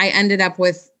 I ended up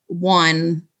with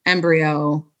 1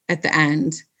 embryo at the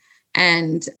end.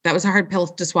 And that was a hard pill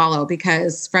to swallow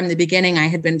because from the beginning, I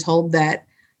had been told that,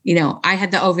 I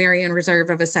had the ovarian reserve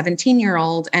of a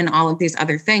 17-year-old and all of these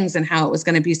other things and how it was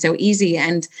going to be so easy.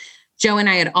 And Joe and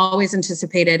I had always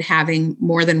anticipated having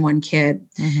more than one kid.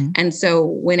 Mm-hmm. And so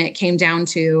when it came down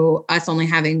to us only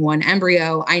having one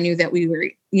embryo, I knew that we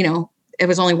were, it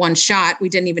was only one shot. We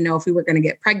didn't even know if we were going to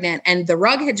get pregnant. And the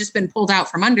rug had just been pulled out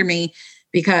from under me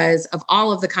because of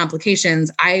all of the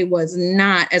complications. I was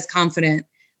not as confident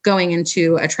going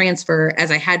into a transfer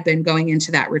as I had been going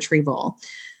into that retrieval.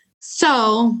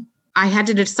 So I had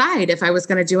to decide if I was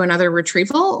going to do another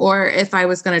retrieval or if I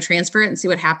was going to transfer it and see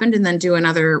what happened and then do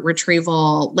another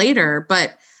retrieval later.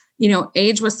 But,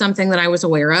 age was something that I was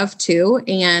aware of too.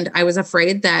 And I was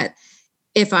afraid that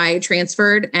if I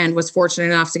transferred and was fortunate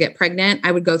enough to get pregnant,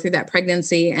 I would go through that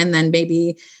pregnancy and then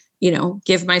maybe,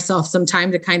 give myself some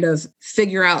time to kind of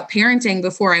figure out parenting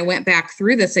before I went back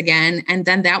through this again. And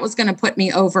then that was going to put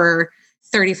me over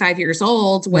 35 years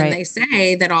old when they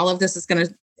say that all of this is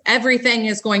everything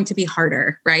is going to be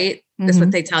harder, right? Mm-hmm. That's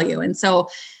what they tell you. And so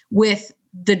with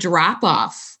the drop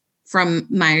off from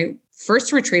my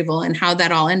first retrieval and how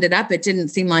that all ended up, it didn't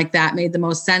seem like that made the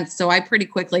most sense. So I pretty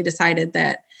quickly decided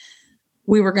that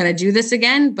we were going to do this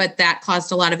again, but that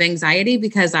caused a lot of anxiety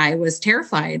because I was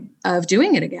terrified of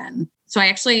doing it again. So I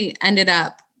actually ended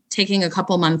up taking a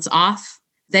couple months off.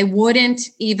 They wouldn't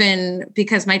even,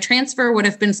 because my transfer would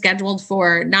have been scheduled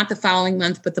for not the following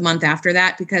month, but the month after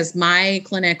that, because my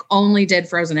clinic only did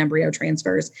frozen embryo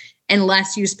transfers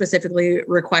unless you specifically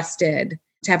requested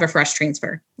to have a fresh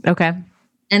transfer. Okay.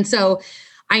 And so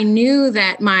I knew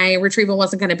that my retrieval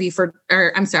wasn't going to be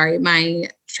my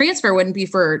transfer wouldn't be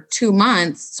for 2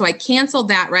 months. So I canceled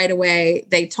that right away.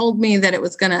 They told me that it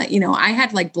was going to, I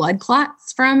had like blood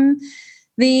clots from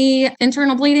the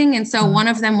internal bleeding. And so one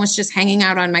of them was just hanging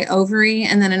out on my ovary.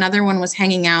 And then another one was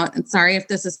hanging out, and sorry if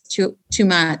this is too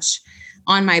much,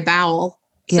 on my bowel.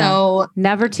 Yeah. So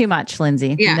never too much,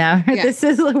 Lindsay. Yeah. Never.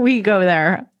 Yeah. We go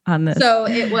there on this. So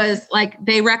it was like,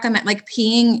 they recommend like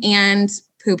peeing and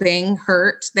pooping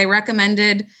hurt. They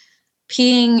recommended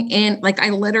peeing in,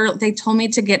 they told me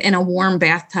to get in a warm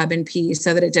bathtub and pee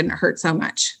so that it didn't hurt so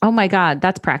much. Oh my God.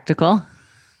 That's practical.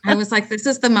 I was like, this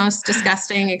is the most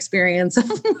disgusting experience of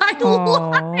my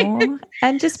life.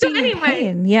 And just being in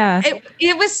pain. Yeah.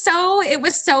 It was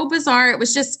so bizarre. It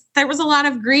was just, there was a lot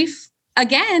of grief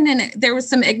again. And there was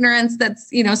some ignorance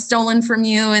that's, stolen from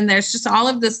you. And there's just all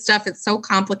of this stuff. It's so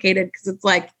complicated because it's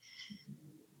like,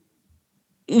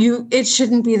 it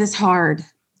shouldn't be this hard.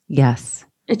 Yes.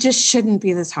 It just shouldn't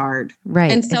be this hard.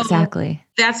 Right. And so exactly.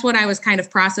 That's what I was kind of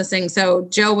processing. So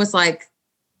Joe was like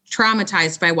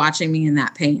traumatized by watching me in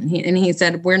that pain. He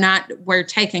said, we're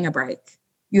taking a break.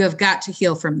 You have got to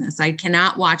heal from this. I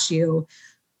cannot watch you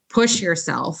push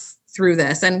yourself through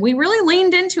this. And we really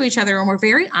leaned into each other and were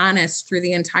very honest through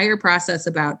the entire process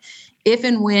about if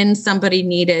and when somebody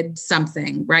needed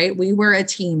something, right? We were a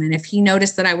team. And if he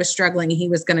noticed that I was struggling, he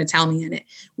was going to tell me. And it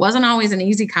wasn't always an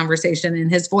easy conversation.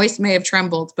 And his voice may have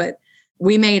trembled, but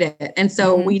we made it. And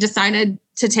so we decided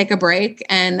to take a break.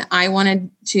 And I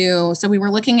wanted to, so we were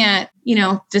looking at,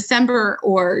 December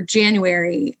or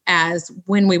January as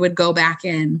when we would go back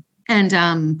in.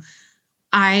 And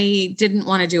I didn't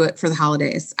want to do it for the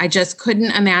holidays. I just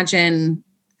couldn't imagine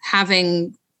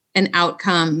having an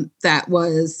outcome that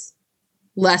was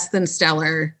less than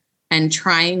stellar and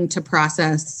trying to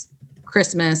process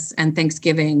Christmas and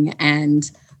Thanksgiving,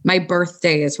 and my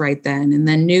birthday is right then, and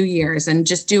then New Year's, and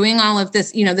just doing all of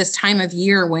this, this time of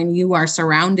year when you are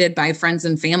surrounded by friends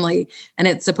and family and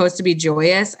it's supposed to be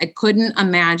joyous. I couldn't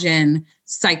imagine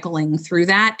cycling through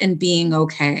that and being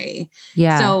okay.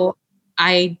 Yeah. So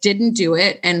I didn't do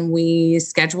it, and we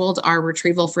scheduled our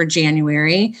retrieval for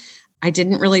January. I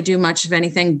didn't really do much of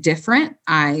anything different.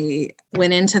 I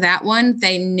went into that one.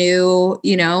 They knew,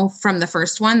 from the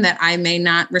first one that I may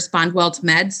not respond well to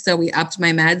meds. So we upped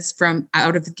my meds from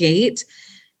out of the gate.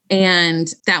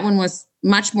 And that one was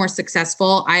much more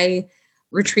successful. I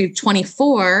retrieved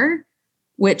 24,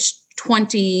 which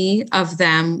 20 of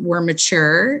them were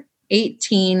mature,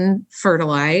 18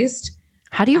 fertilized.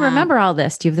 How do you remember all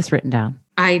this? Do you have this written down?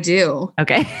 I do.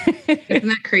 Okay. Isn't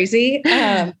that crazy?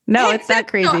 No, it's not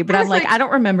crazy, but I'm like, I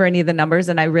don't remember any of the numbers.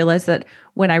 And I realized that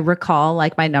when I recall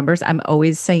like my numbers, I'm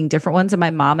always saying different ones. And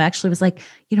my mom actually was like,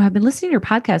 I've been listening to your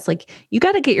podcast. Like, you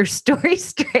got to get your story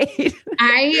straight.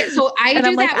 I and do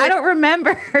I'm like, I don't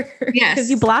remember. Yes.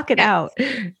 Because you block it out.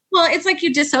 Well, it's like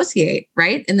you dissociate,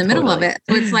 right? In the middle of it.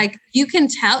 So it's like, you can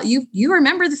tell you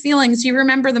remember the feelings, you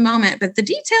remember the moment, but the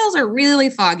details are really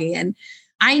foggy. And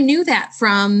I knew that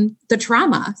from the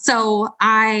trauma. So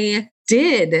I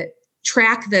did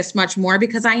track this much more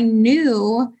because I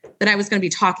knew that I was going to be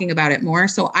talking about it more.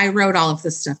 So I wrote all of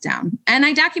this stuff down and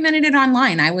I documented it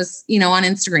online. I was, on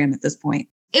Instagram at this point.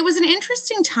 It was an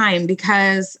interesting time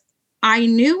because I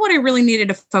knew what I really needed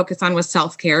to focus on was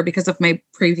self-care because of my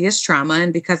previous trauma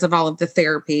and because of all of the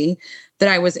therapy that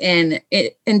I was in.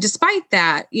 And despite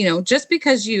that, just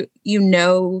because you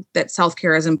know that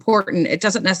self-care is important, it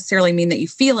doesn't necessarily mean that you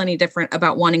feel any different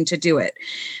about wanting to do it.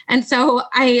 And so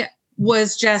I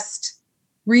was just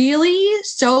really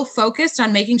so focused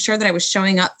on making sure that I was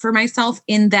showing up for myself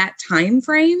in that time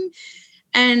frame.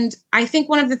 And I think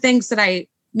one of the things that I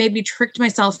maybe tricked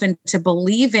myself into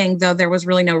believing, though there was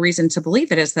really no reason to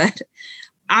believe it, is that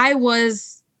I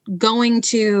was going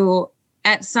to,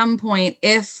 at some point,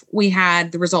 if we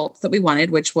had the results that we wanted,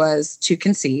 which was to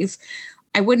conceive,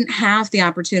 I wouldn't have the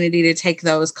opportunity to take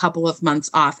those couple of months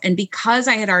off. And because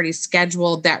I had already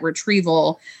scheduled that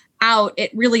retrieval out,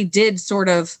 it really did sort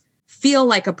of feel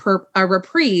like a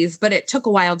reprieve, but it took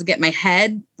a while to get my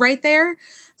head right there.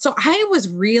 So I was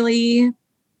really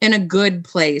in a good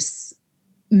place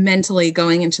mentally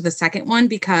going into the second one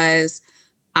because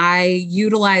I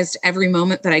utilized every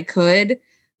moment that I could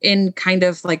in kind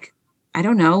of like, I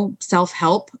don't know,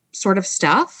 self-help sort of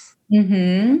stuff.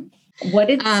 Mm-hmm. What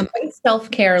did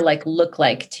self-care look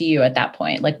like to you at that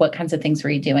point? Like what kinds of things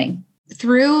were you doing?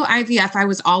 Through IVF,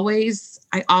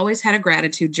 I always had a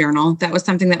gratitude journal. That was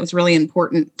something that was really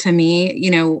important to me.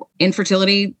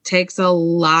 Infertility takes a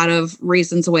lot of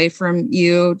reasons away from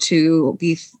you to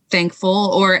be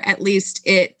thankful, or at least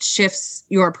it shifts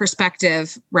your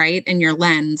perspective, right? And your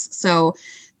lens. So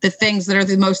the things that are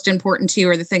the most important to you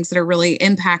or the things that are really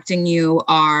impacting you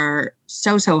are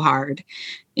so hard.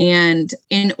 And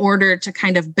in order to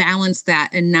kind of balance that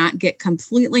and not get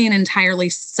completely and entirely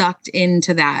sucked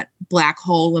into that black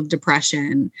hole of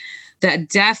depression that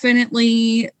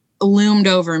definitely loomed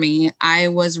over me, I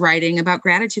was writing about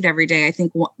gratitude every day. I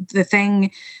think the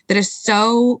thing that is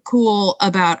so cool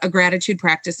about a gratitude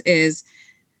practice is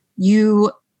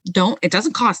it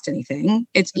doesn't cost anything.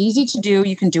 It's easy to do.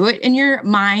 You can do it in your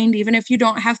mind, even if you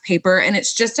don't have paper. And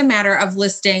it's just a matter of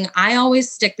listing. I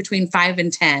always stick between 5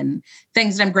 and 10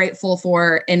 things that I'm grateful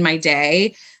for in my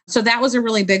day. So that was a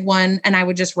really big one. And I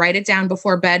would just write it down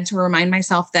before bed to remind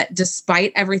myself that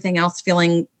despite everything else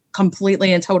feeling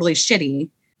completely and totally shitty,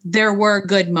 there were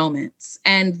good moments.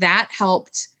 And that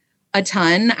helped a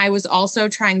ton. I was also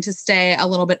trying to stay a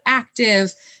little bit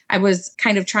active. I was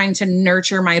kind of trying to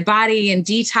nurture my body and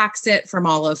detox it from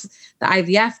all of the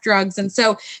IVF drugs. And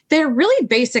so they're really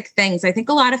basic things. I think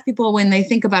a lot of people, when they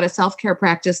think about a self-care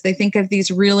practice, they think of these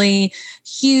really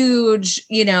huge,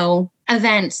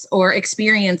 events or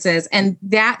experiences. And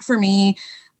that for me,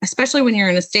 especially when you're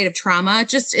in a state of trauma,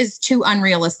 just is too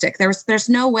unrealistic. There's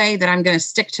no way that I'm going to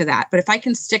stick to that. But if I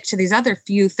can stick to these other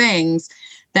few things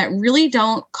that really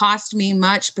don't cost me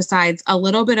much besides a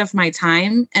little bit of my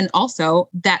time, and also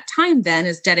that time then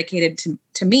is dedicated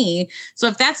to me. So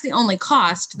if that's the only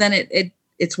cost, then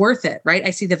it's worth it, right?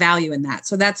 I see the value in that.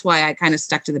 So that's why I kind of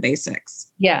stuck to the basics.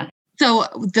 Yeah. So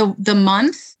the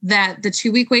month that the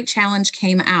 2-week wait challenge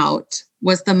came out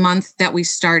was the month that we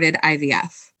started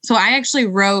IVF. So I actually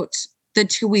wrote the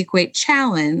 2-week wait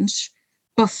challenge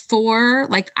before,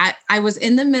 I was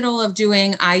in the middle of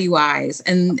doing IUIs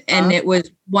and it was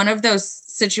one of those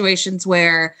situations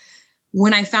where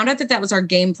when I found out that was our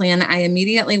game plan, I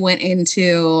immediately went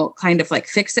into kind of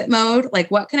fix it mode.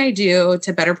 What can I do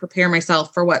to better prepare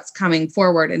myself for what's coming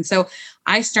forward? And so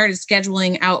I started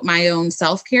scheduling out my own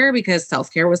self-care because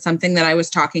self-care was something that I was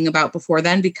talking about before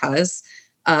then because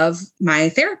of my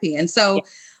therapy. And so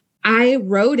I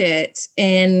wrote it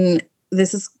in,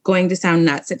 this is going to sound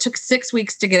nuts. It took 6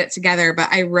 weeks to get it together, but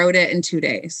I wrote it in 2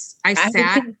 days. That's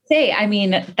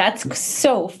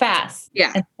so fast.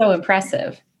 Yeah. And so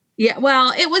impressive. Yeah.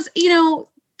 Well, it was,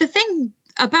 the thing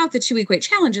about the 2-week wait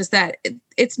challenge is that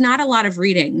it's not a lot of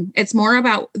reading. It's more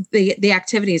about the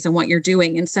activities and what you're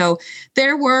doing. And so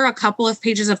there were a couple of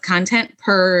pages of content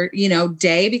per,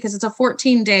 day, because it's a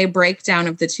 14-day breakdown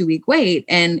of the 2-week wait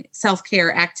and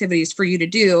self-care activities for you to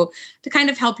do to kind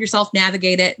of help yourself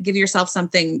navigate it, give yourself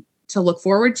something to look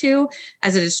forward to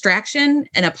as a distraction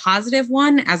and a positive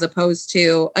one, as opposed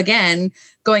to, again,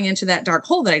 going into that dark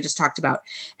hole that I just talked about.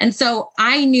 And so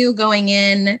I knew going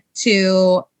in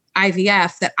to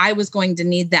IVF that I was going to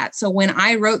need that. So when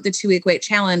I wrote the 2-week wait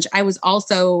challenge, I was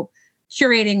also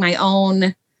curating my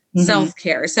own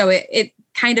self-care. So it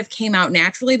kind of came out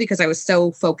naturally because I was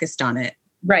so focused on it.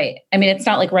 Right. I mean, it's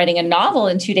not like writing a novel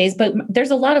in 2 days, but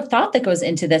there's a lot of thought that goes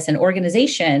into this and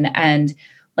organization. And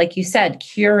like you said,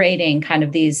 curating kind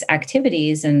of these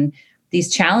activities and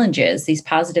these challenges, these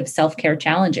positive self-care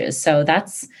challenges. So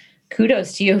that's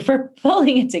kudos to you for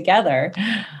pulling it together.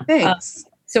 Thanks.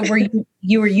 So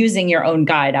you were using your own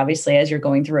guide, obviously, as you're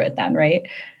going through it then, right?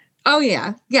 Oh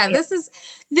yeah. Yeah. This is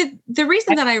the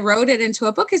reason that I wrote it into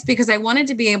a book is because I wanted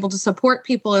to be able to support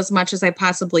people as much as I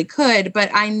possibly could, but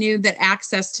I knew that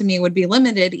access to me would be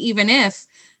limited, even if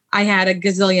I had a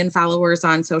gazillion followers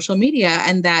on social media,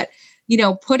 and that,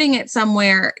 putting it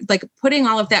somewhere, like putting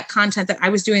all of that content that I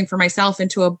was doing for myself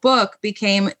into a book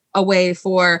became a way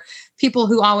for people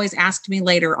who always asked me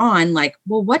later on, like,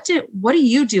 well, what do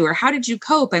you do? Or how did you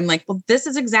cope? I'm like, well, this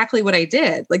is exactly what I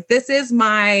did. Like, this is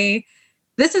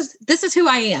who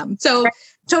I am. So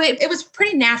it was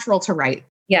pretty natural to write.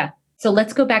 Yeah. So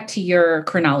let's go back to your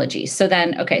chronology. So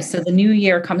then, so the new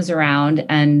year comes around,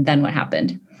 and then what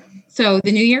happened? So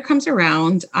the new year comes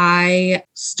around. I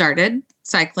started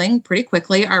cycling pretty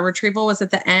quickly. Our retrieval was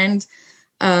at the end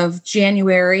of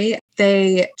January.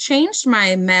 They changed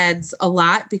my meds a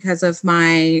lot because of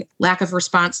my lack of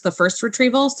response to the first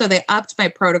retrieval. So they upped my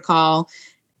protocol,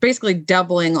 basically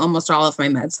doubling almost all of my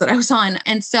meds that I was on.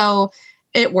 And so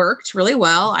it worked really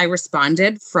well. I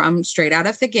responded from straight out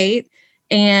of the gate.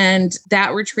 And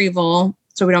that retrieval,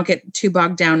 so we don't get too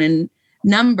bogged down in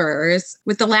numbers,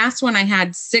 with the last one, I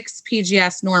had 6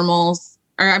 PGS normals,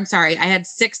 or I'm sorry, I had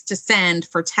 6 to send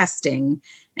for testing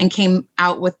and came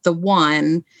out with the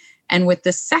 1. And with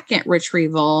the second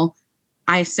retrieval,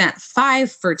 I sent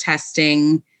 5 for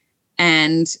testing,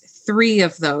 and 3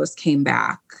 of those came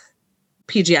back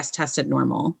PGS tested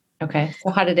normal. Okay. So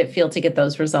how did it feel to get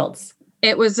those results?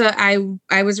 It was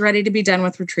I was ready to be done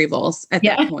with retrievals at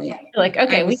that point. Like,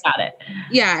 okay, we got it.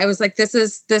 Yeah. I was like, this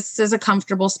is a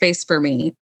comfortable space for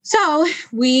me. So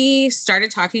we started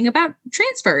talking about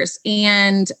transfers,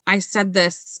 and I said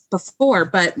this before,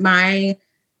 but my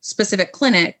specific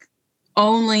clinic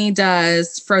only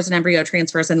does frozen embryo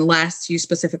transfers unless you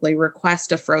specifically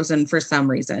request a frozen for some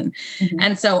reason. Mm-hmm.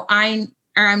 And so a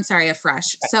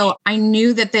fresh. So I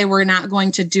knew that they were not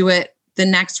going to do it the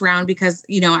next round because,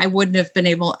 I wouldn't have been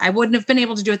able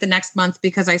to do it the next month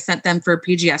because I sent them for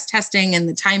PGS testing and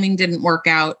the timing didn't work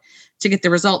out to get the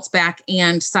results back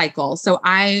and cycle. So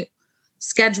I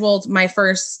scheduled my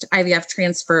first IVF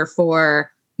transfer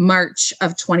for March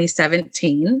of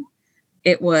 2017.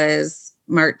 It was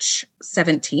March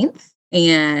 17th,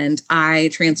 and I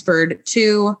transferred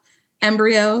 2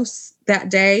 embryos that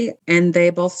day, and they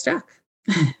both stuck.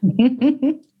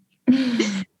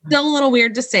 Still a little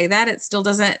weird to say that. It still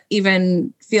doesn't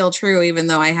even feel true, even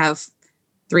though I have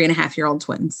 3.5-year-old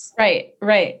twins.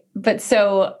 Right. But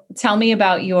so tell me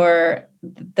about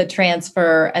the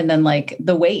transfer and then like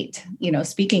the weight,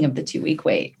 speaking of the 2-week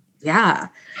wait. Yeah.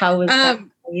 How was that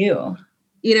for you?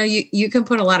 You can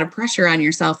put a lot of pressure on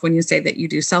yourself when you say that you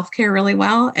do self-care really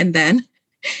well, and then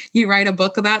you write a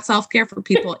book about self-care for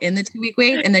people in the 2-week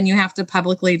wait, and then you have to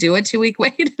publicly do a 2-week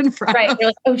wait in front of. You're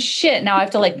like, oh shit, now I have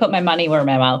to put my money where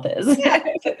my mouth is.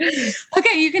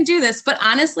 Okay, you can do this. But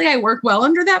honestly, I work well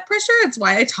under that pressure. It's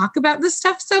why I talk about this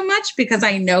stuff so much, because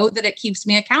I know that it keeps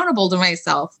me accountable to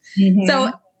myself. Mm-hmm.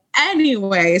 So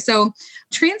anyway,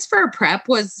 transfer prep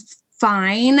was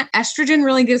fine. Estrogen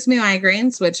really gives me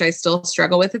migraines, which I still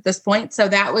struggle with at this point. So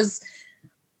that was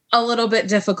a little bit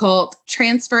difficult.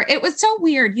 Transfer, it was so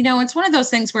weird. It's one of those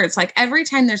things where it's like every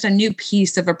time there's a new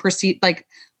piece of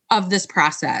of this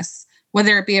process,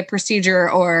 whether it be a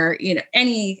procedure or,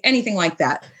 anything like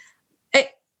that,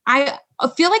 I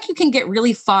feel like you can get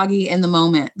really foggy in the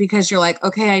moment because you're like,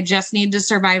 okay, I just need to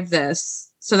survive this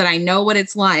so that I know what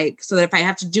it's like, so that if I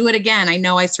have to do it again, I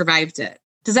know I survived it.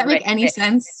 Does that make any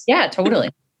sense? Yeah,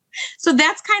 totally. So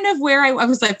that's kind of where I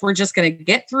was like, we're just going to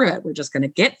get through it. We're just going to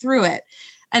get through it.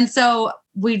 And so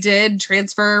we did.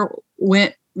 Transfer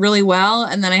went really well.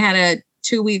 And then I had a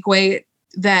 2-week wait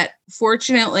that,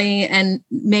 fortunately, and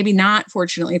maybe not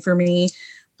fortunately for me,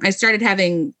 I started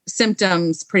having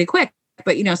symptoms pretty quick.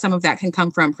 But, some of that can come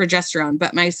from progesterone.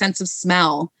 But my sense of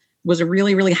smell was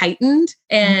really, really heightened.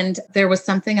 And there was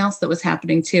something else that was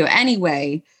happening too.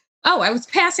 Anyway, I was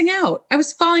passing out. I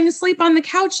was falling asleep on the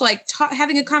couch,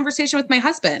 having a conversation with my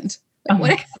husband.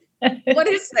 What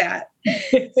is that?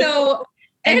 So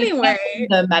anyway,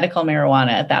 the medical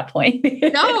marijuana at that point.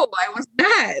 No, I was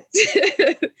not.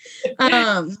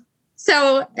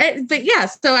 So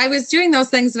I was doing those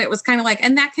things, and it was kind of like,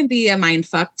 and that can be a mind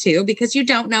fuck too, because you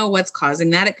don't know what's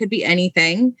causing that. It could be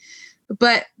anything,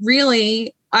 but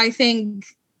really, I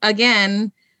think,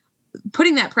 again,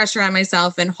 putting that pressure on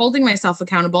myself and holding myself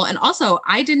accountable. And also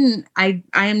I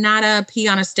am not a pee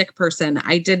on a stick person.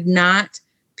 I did not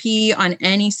pee on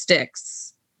any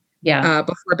sticks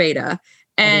before beta.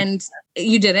 And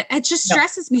you didn't. It just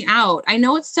stresses me out. I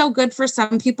know it's so good for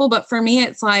some people, but for me,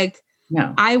 it's like,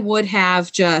 no, I would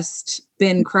have just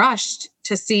been crushed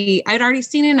to see. I'd already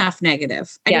seen enough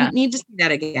negative. I didn't need to see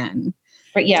that again.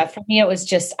 But yeah, for me, it was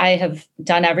just, I have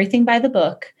done everything by the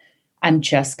book. I'm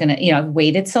just going to, I've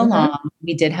waited so long.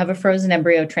 We did have a frozen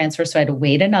embryo transfer, so I had to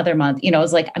wait another month. I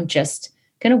was like, I'm just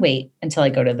going to wait until I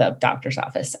go to the doctor's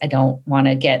office. I don't want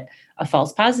to get a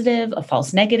false positive, a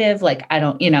false negative. Like, I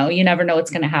don't, you never know what's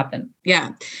going to happen.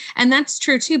 Yeah. And that's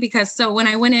true too, because so when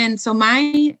I went in, so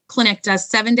my clinic does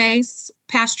 7 days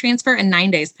past transfer and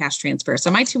 9 days past transfer. So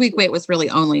my 2-week wait was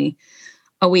really only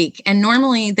a week. And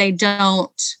normally they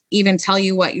don't even tell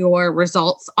you what your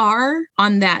results are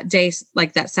on that day,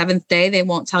 like that 7th day. They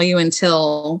won't tell you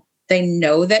until they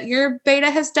know that your beta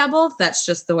has doubled. That's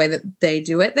just the way that they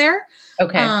do it there.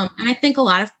 Okay. And I think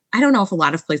I don't know if a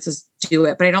lot of places do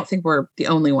it, but I don't think we're the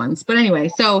only ones. But anyway,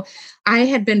 so I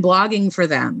had been blogging for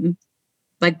them,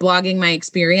 like blogging my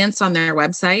experience on their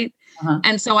website.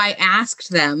 And so I asked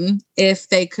them if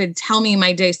they could tell me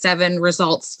my day 7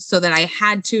 results so that I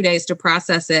had 2 days to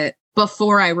process it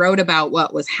before I wrote about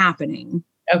what was happening.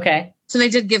 Okay. So they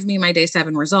did give me my day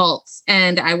 7 results,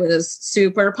 and I was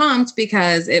super pumped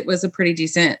because it was a pretty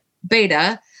decent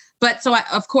beta. But so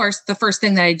of course, the first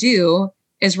thing that I do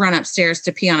is run upstairs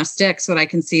to pee on a stick so that I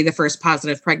can see the first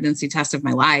positive pregnancy test of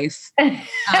my life.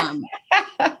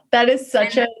 That is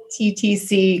such a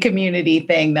TTC community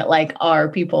thing that like our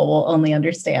people will only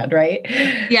understand, right?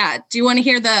 Yeah. Do you want to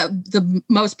hear the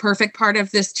most perfect part of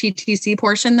this TTC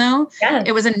portion though? Yeah.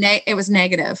 It was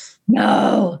negative.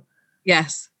 No.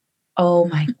 Yes. Oh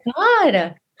my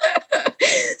God.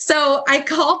 So I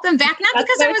called them back, not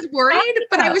because I was worried,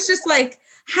 but I was just like,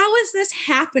 how is this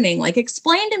happening? Like,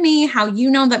 explain to me how you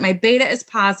know that my beta is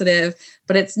positive,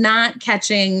 but it's not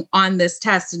catching on this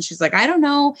test. And she's like, I don't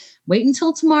know, wait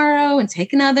until tomorrow and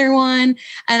take another one.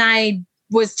 And I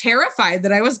was terrified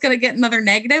that I was going to get another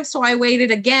negative. So I waited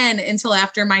again until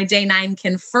after my day 9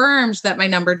 confirmed that my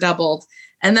number doubled.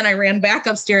 And then I ran back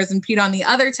upstairs and peed on the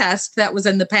other test that was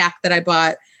in the pack that I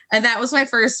bought. And that was my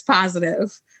first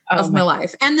positive of my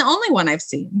life. And the only one I've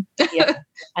seen. Yeah,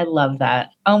 I love that.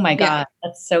 Oh my God. Yeah.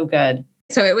 That's so good.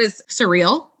 So it was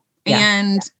surreal. Yeah.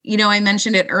 And, I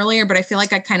mentioned it earlier, but I feel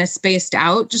like I kind of spaced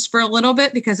out just for a little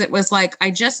bit because it was like,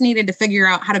 I just needed to figure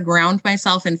out how to ground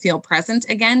myself and feel present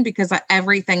again, because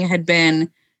everything had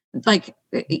been like,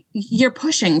 you're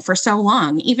pushing for so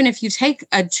long. Even if you take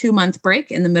a 2-month break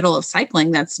in the middle of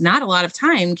cycling, that's not a lot of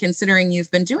time considering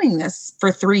you've been doing this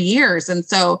for 3 years. And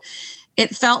so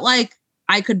it felt like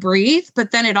I could breathe,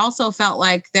 but then it also felt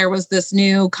like there was this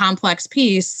new complex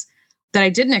piece that I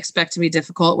didn't expect to be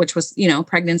difficult, which was,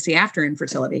 pregnancy after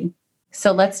infertility.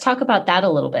 So let's talk about that a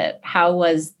little bit. How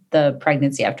was the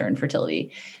pregnancy after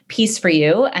infertility piece for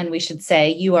you? And we should say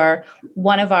you are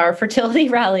one of our fertility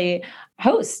rally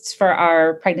hosts for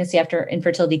our pregnancy after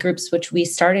infertility groups, which we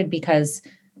started because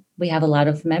we have a lot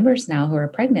of members now who are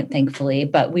pregnant, thankfully,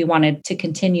 but we wanted to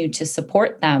continue to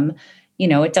support them.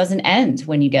 It doesn't end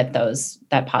when you get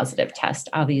that positive test,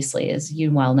 obviously, as you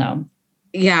well know.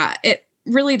 Yeah, it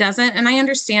really doesn't. And I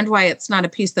understand why it's not a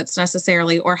piece that's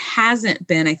necessarily or hasn't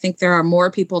been. I think there are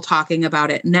more people talking about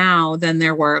it now than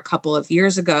there were a couple of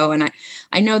years ago. And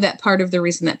I know that part of the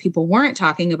reason that people weren't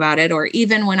talking about it, or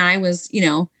even when I was,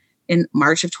 in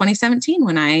March of 2017,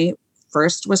 when I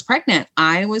first was pregnant,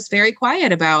 I was very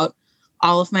quiet about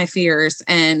all of my fears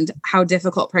and how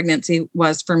difficult pregnancy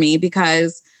was for me,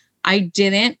 because I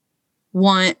didn't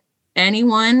want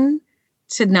anyone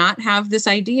to not have this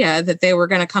idea that they were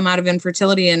going to come out of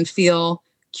infertility and feel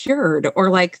cured, or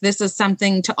like this is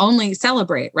something to only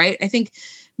celebrate, right? I think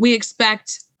we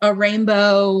expect a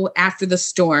rainbow after the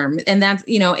storm, and that's,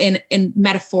 in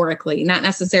metaphorically, not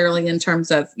necessarily in terms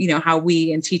of, how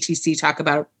we in TTC talk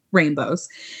about rainbows.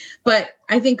 But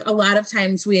I think a lot of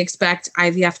times we expect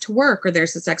IVF to work, or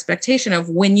there's this expectation of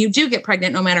when you do get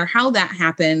pregnant, no matter how that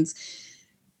happens,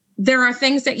 there are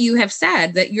things that you have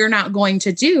said that you're not going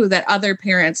to do that other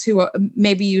parents who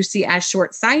maybe you see as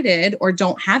short-sighted or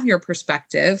don't have your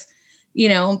perspective,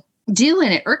 do,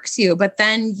 and it irks you. But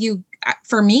then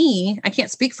for me, I can't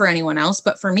speak for anyone else,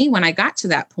 but for me, when I got to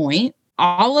that point,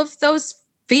 all of those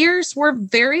fears were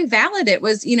very valid. It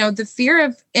was, the fear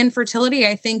of infertility,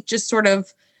 I think, just sort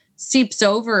of seeps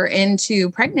over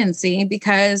into pregnancy,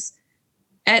 because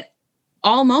at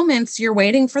all moments you're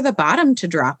waiting for the bottom to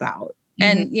drop out.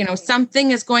 And,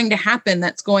 something is going to happen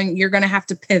you're going to have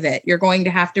to pivot. You're going to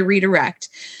have to redirect.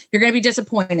 You're going to be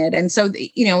disappointed. And so,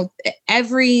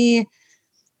 every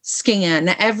scan,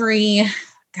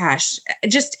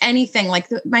 just anything like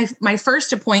my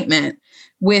first appointment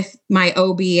with my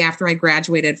OB after I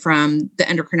graduated from the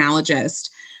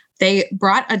endocrinologist, they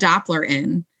brought a Doppler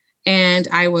in, and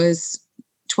I was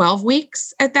 12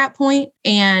 weeks at that point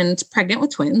and pregnant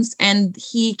with twins. And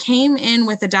he came in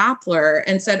with a Doppler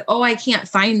and said, "Oh, I can't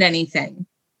find anything."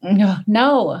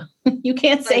 No, you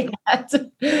can't say that.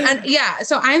 And yeah.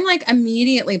 So I'm like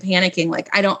immediately panicking. Like,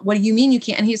 what do you mean you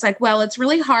can't? And he's like, "Well, it's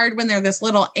really hard when they're this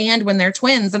little and when they're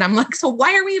twins." And I'm like, "So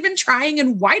why are we even trying?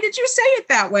 And why did you say it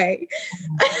that way?"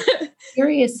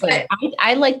 Seriously.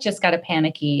 I like just got a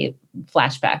panicky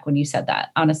flashback when you said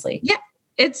that, honestly. Yeah.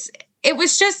 It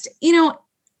was just,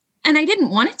 and I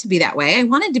didn't want it to be that way. I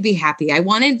wanted to be happy. I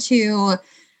wanted to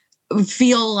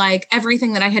feel like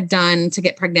everything that I had done to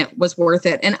get pregnant was worth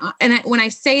it. And when I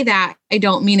say that, I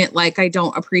don't mean it like I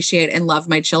don't appreciate and love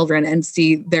my children and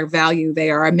see their value.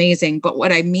 They are amazing. But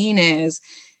what I mean is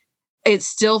it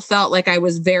still felt like I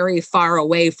was very far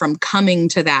away from coming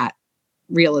to that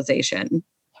realization.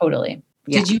 Totally.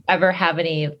 Yeah. Did you ever have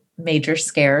any major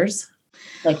scares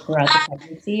like throughout the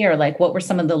pregnancy, or like what were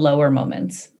some of the lower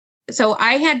moments? So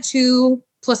I had 2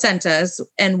 placentas,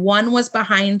 and one was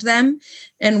behind them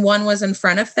and one was in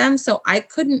front of them. So I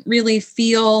couldn't really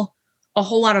feel a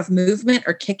whole lot of movement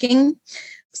or kicking.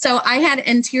 So I had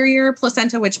anterior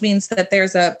placenta, which means that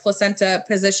there's a placenta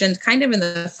positioned kind of in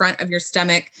the front of your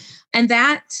stomach. And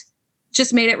that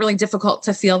just made it really difficult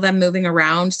to feel them moving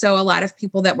around. So a lot of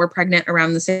people that were pregnant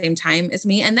around the same time as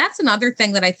me. And that's another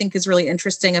thing that I think is really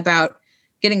interesting about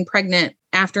getting pregnant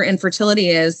after infertility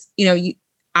is,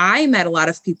 I met a lot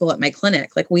of people at my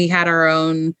clinic. Like we had our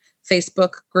own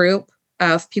Facebook group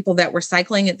of people that were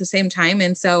cycling at the same time.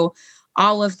 And so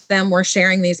all of them were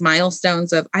sharing these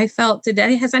milestones of,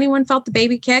 has anyone felt the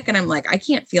baby kick? And I'm like, I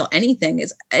can't feel anything.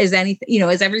 Is anything,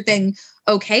 is everything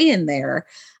okay in there?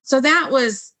 So that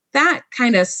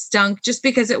kind of stunk just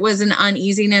because it was an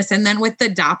uneasiness. And then with the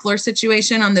Doppler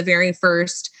situation on the very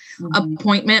first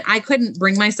appointment, I couldn't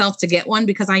bring myself to get one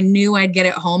because I knew I'd get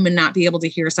it home and not be able to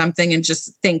hear something and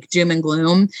just think doom and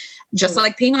gloom, just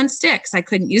like peeing on sticks. I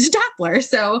couldn't use a Doppler.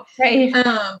 So, right.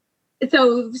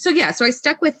 So I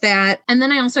stuck with that. And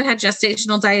then I also had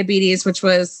gestational diabetes, which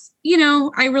was, I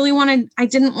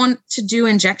didn't want to do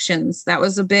injections. That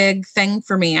was a big thing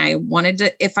for me. I wanted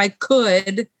to, if I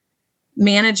could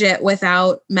manage it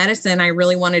without medicine, I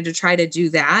really wanted to try to do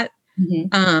that.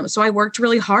 Mm-hmm. So I worked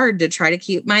really hard to try to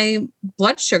keep my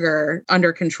blood sugar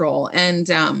under control.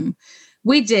 And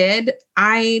we did.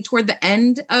 Toward the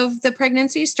end of the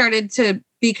pregnancy, started to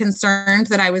be concerned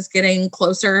that I was getting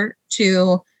closer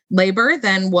to labor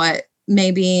than what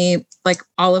maybe like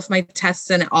all of my tests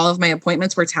and all of my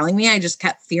appointments were telling me. I just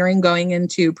kept fearing going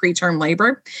into preterm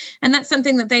labor. And that's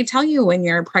something that they tell you when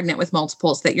you're pregnant with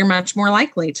multiples, that you're much more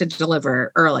likely to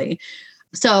deliver early.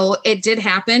 So it did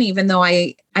happen, even though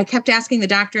I kept asking the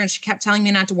doctor and she kept telling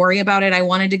me not to worry about it. I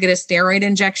wanted to get a steroid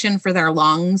injection for their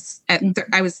lungs.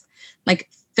 I was like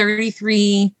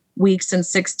 33 weeks and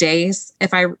 6 days.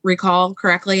 If I recall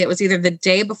correctly, it was either the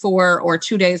day before or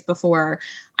 2 days before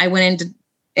I went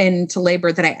into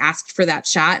labor that I asked for that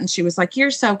shot. And she was like,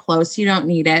 "You're so close. You don't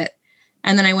need it."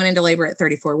 And then I went into labor at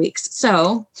 34 weeks.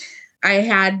 So I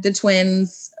had the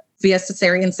twins via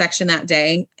cesarean section that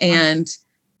day, and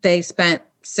they spent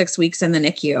 6 weeks in the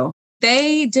NICU.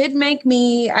 They did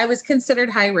I was considered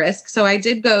high risk. So I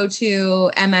did go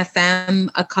to MFM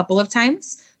a couple of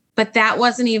times, but that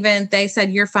wasn't even, they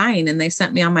said, "You're fine." And they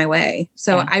sent me on my way.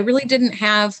 So I really didn't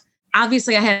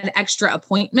obviously I had extra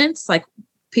appointments. Like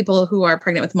people who are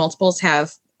pregnant with multiples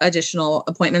have additional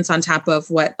appointments on top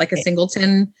of what like a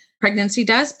singleton pregnancy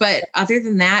does. But other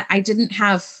than that, I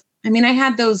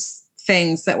had those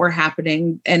things that were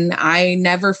happening and I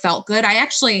never felt good.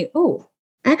 Actually,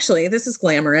 this is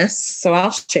glamorous, so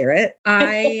I'll share it.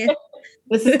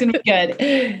 This is going to be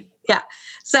good. Yeah.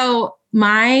 So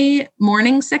my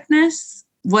morning sickness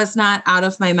was not out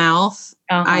of my mouth.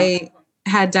 Uh-huh. I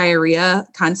had diarrhea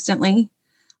constantly.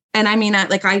 And I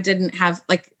didn't have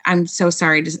I'm so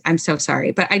sorry,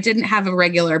 but I didn't have a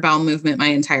regular bowel movement my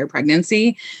entire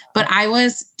pregnancy, but I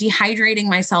was dehydrating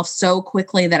myself so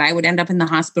quickly that I would end up in the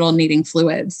hospital needing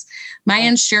fluids. My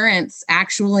insurance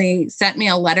actually sent me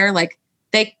a letter.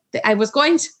 I was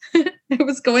going to the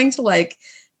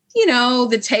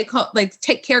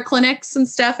take care clinics and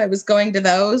stuff. I was going to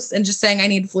those and just saying I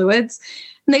need fluids.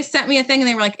 And they sent me a thing and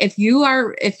they were like, if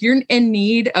you're in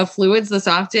need of fluids this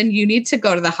often, you need to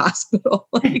go to the hospital.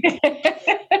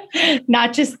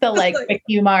 Not just the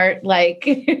Q-Mart, Yeah.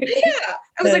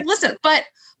 I was like, listen, but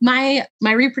my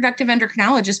reproductive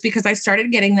endocrinologist, because I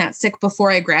started getting that sick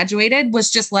before I graduated, was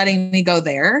just letting me go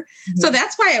there. Mm-hmm. So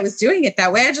that's why I was doing it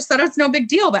that way. I just thought it was no big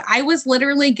deal, but I was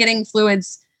literally getting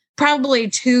fluids probably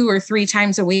 2 or 3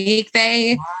 times a week.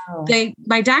 My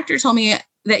doctor told me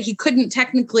that he couldn't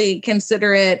technically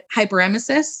consider it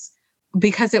hyperemesis,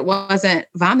 because it wasn't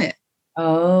vomit.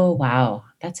 Oh, wow.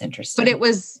 That's interesting. But it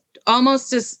was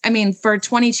almost for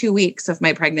 22 weeks of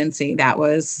my pregnancy, that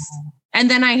was, and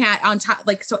then I had on top,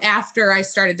 so after I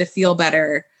started to feel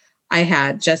better, I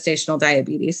had gestational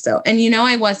diabetes. So, and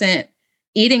I wasn't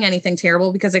eating anything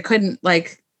terrible because I couldn't,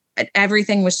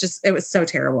 everything was it was so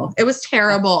terrible. It was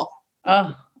terrible.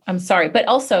 Oh, I'm sorry. But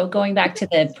also going back to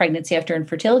the pregnancy after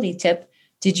infertility tip,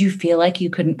 did you feel like you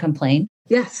couldn't complain?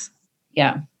 Yes.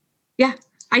 Yeah. Yeah.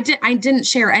 I didn't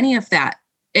share any of that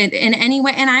in any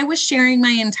way. And I was sharing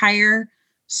my entire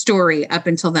story up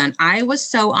until then. I was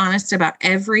so honest about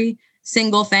every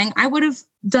single thing. I would have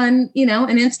done,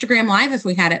 an Instagram live if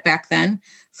we had it back then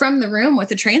from the room with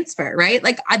a transfer, right?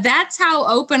 That's how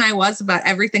open I was about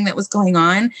everything that was going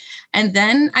on. And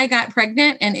then I got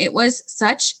pregnant and it was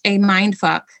such a mind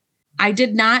fuck. I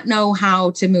did not know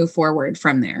how to move forward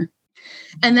from there.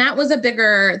 And that was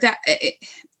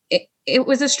it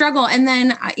was a struggle. And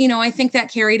then, I think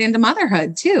that carried into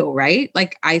motherhood too, right?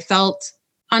 I felt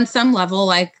on some level,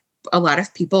 like a lot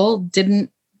of people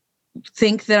didn't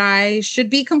think that I should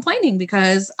be complaining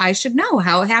because I should know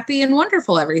how happy and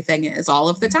wonderful everything is all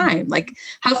of the time,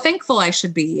 how thankful I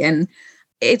should be. And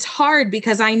it's hard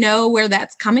because I know where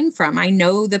that's coming from. I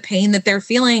know the pain that they're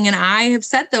feeling. And I have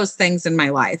said those things in my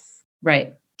life.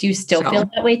 Right. Do you still feel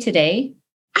that way today?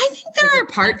 I think there are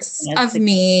parts of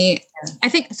me. I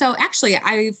think so. Actually,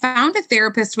 I found a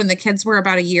therapist when the kids were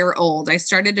about a year old. I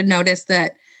started to notice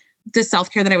that the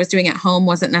self-care that I was doing at home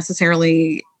wasn't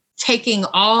necessarily taking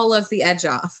all of the edge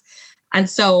off. And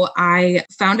so I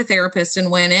found a therapist and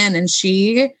went in, and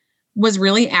she was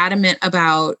really adamant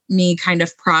about me kind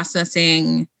of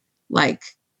processing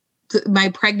my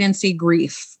pregnancy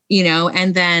grief,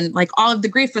 and then all of the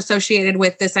grief associated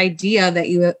with this idea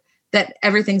that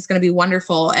everything's going to be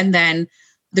wonderful. And then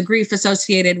the grief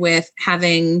associated with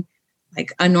having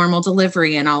a normal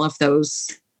delivery and all of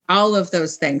those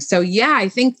things. So yeah, I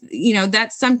think,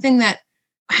 that's something that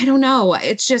I don't know.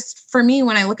 It's just for me,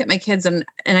 when I look at my kids and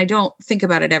I don't think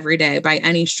about it every day by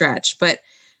any stretch, but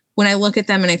when I look at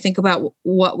them and I think about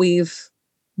what we've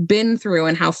been through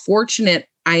and how fortunate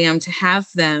I am to have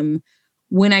them,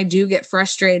 when I do get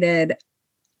frustrated,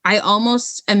 I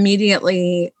almost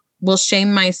immediately will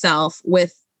shame myself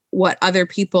with what other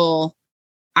people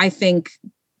I think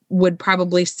would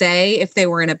probably say if they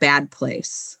were in a bad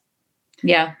place.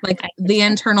 Yeah. The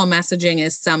internal messaging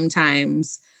is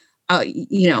sometimes,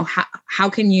 how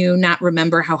can you not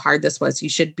remember how hard this was? You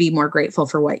should be more grateful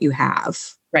for what you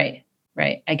have. Right.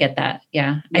 Right. I get that.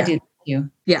 Yeah. I do too.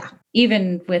 Yeah.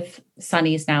 Even with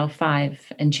Sonny's now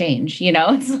 5 and change,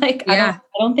 it's I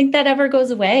don't think that ever goes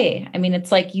away. I mean,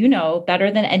 it's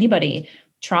better than anybody.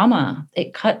 Trauma,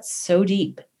 it cuts so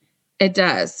deep. It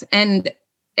does. And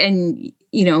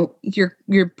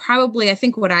you're probably, I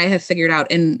think what I have figured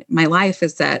out in my life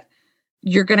is that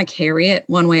you're going to carry it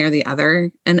one way or the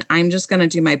other. And I'm just going to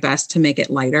do my best to make it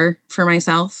lighter for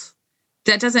myself.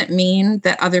 That doesn't mean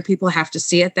that other people have to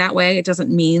see it that way. It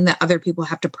doesn't mean that other people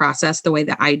have to process the way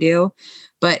that I do.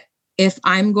 But if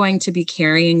I'm going to be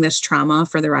carrying this trauma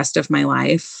for the rest of my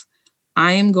life,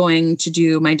 I'm going to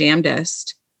do my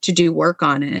damnedest to do work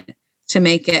on it, to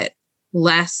make it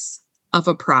less of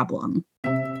a problem.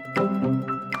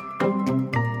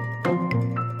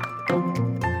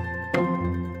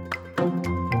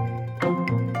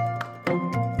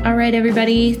 All right,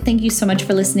 everybody. Thank you so much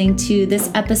for listening to this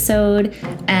episode.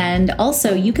 And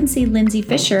also, you can see Lindsay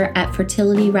Fisher at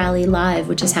Fertility Rally Live,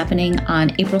 which is happening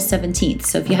on April 17th.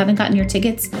 So if you haven't gotten your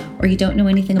tickets or you don't know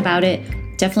anything about it,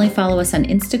 definitely follow us on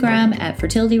Instagram at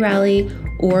Fertility Rally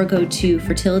or go to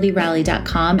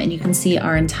fertilityrally.com and you can see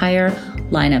our entire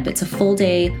lineup. It's a full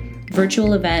day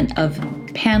virtual event of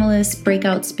panelists,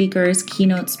 breakout speakers,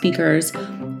 keynote speakers.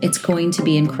 It's going to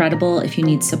be incredible. If you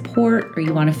need support or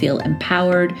you want to feel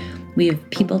empowered, we have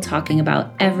people talking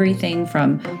about everything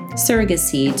from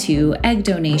surrogacy to egg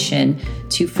donation,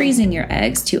 to freezing your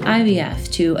eggs, to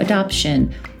IVF, to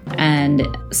adoption, and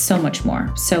so much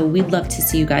more. So we'd love to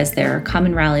see you guys there. Come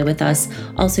and rally with us.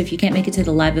 Also, if you can't make it to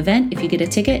the live event, if you get a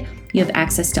ticket, you have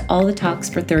access to all the talks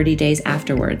for 30 days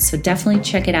afterwards. So definitely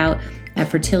check it out at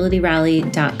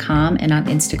fertilityrally.com and on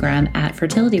Instagram at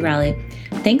fertilityrally.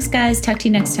 Thanks, guys. Talk to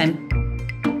you next time.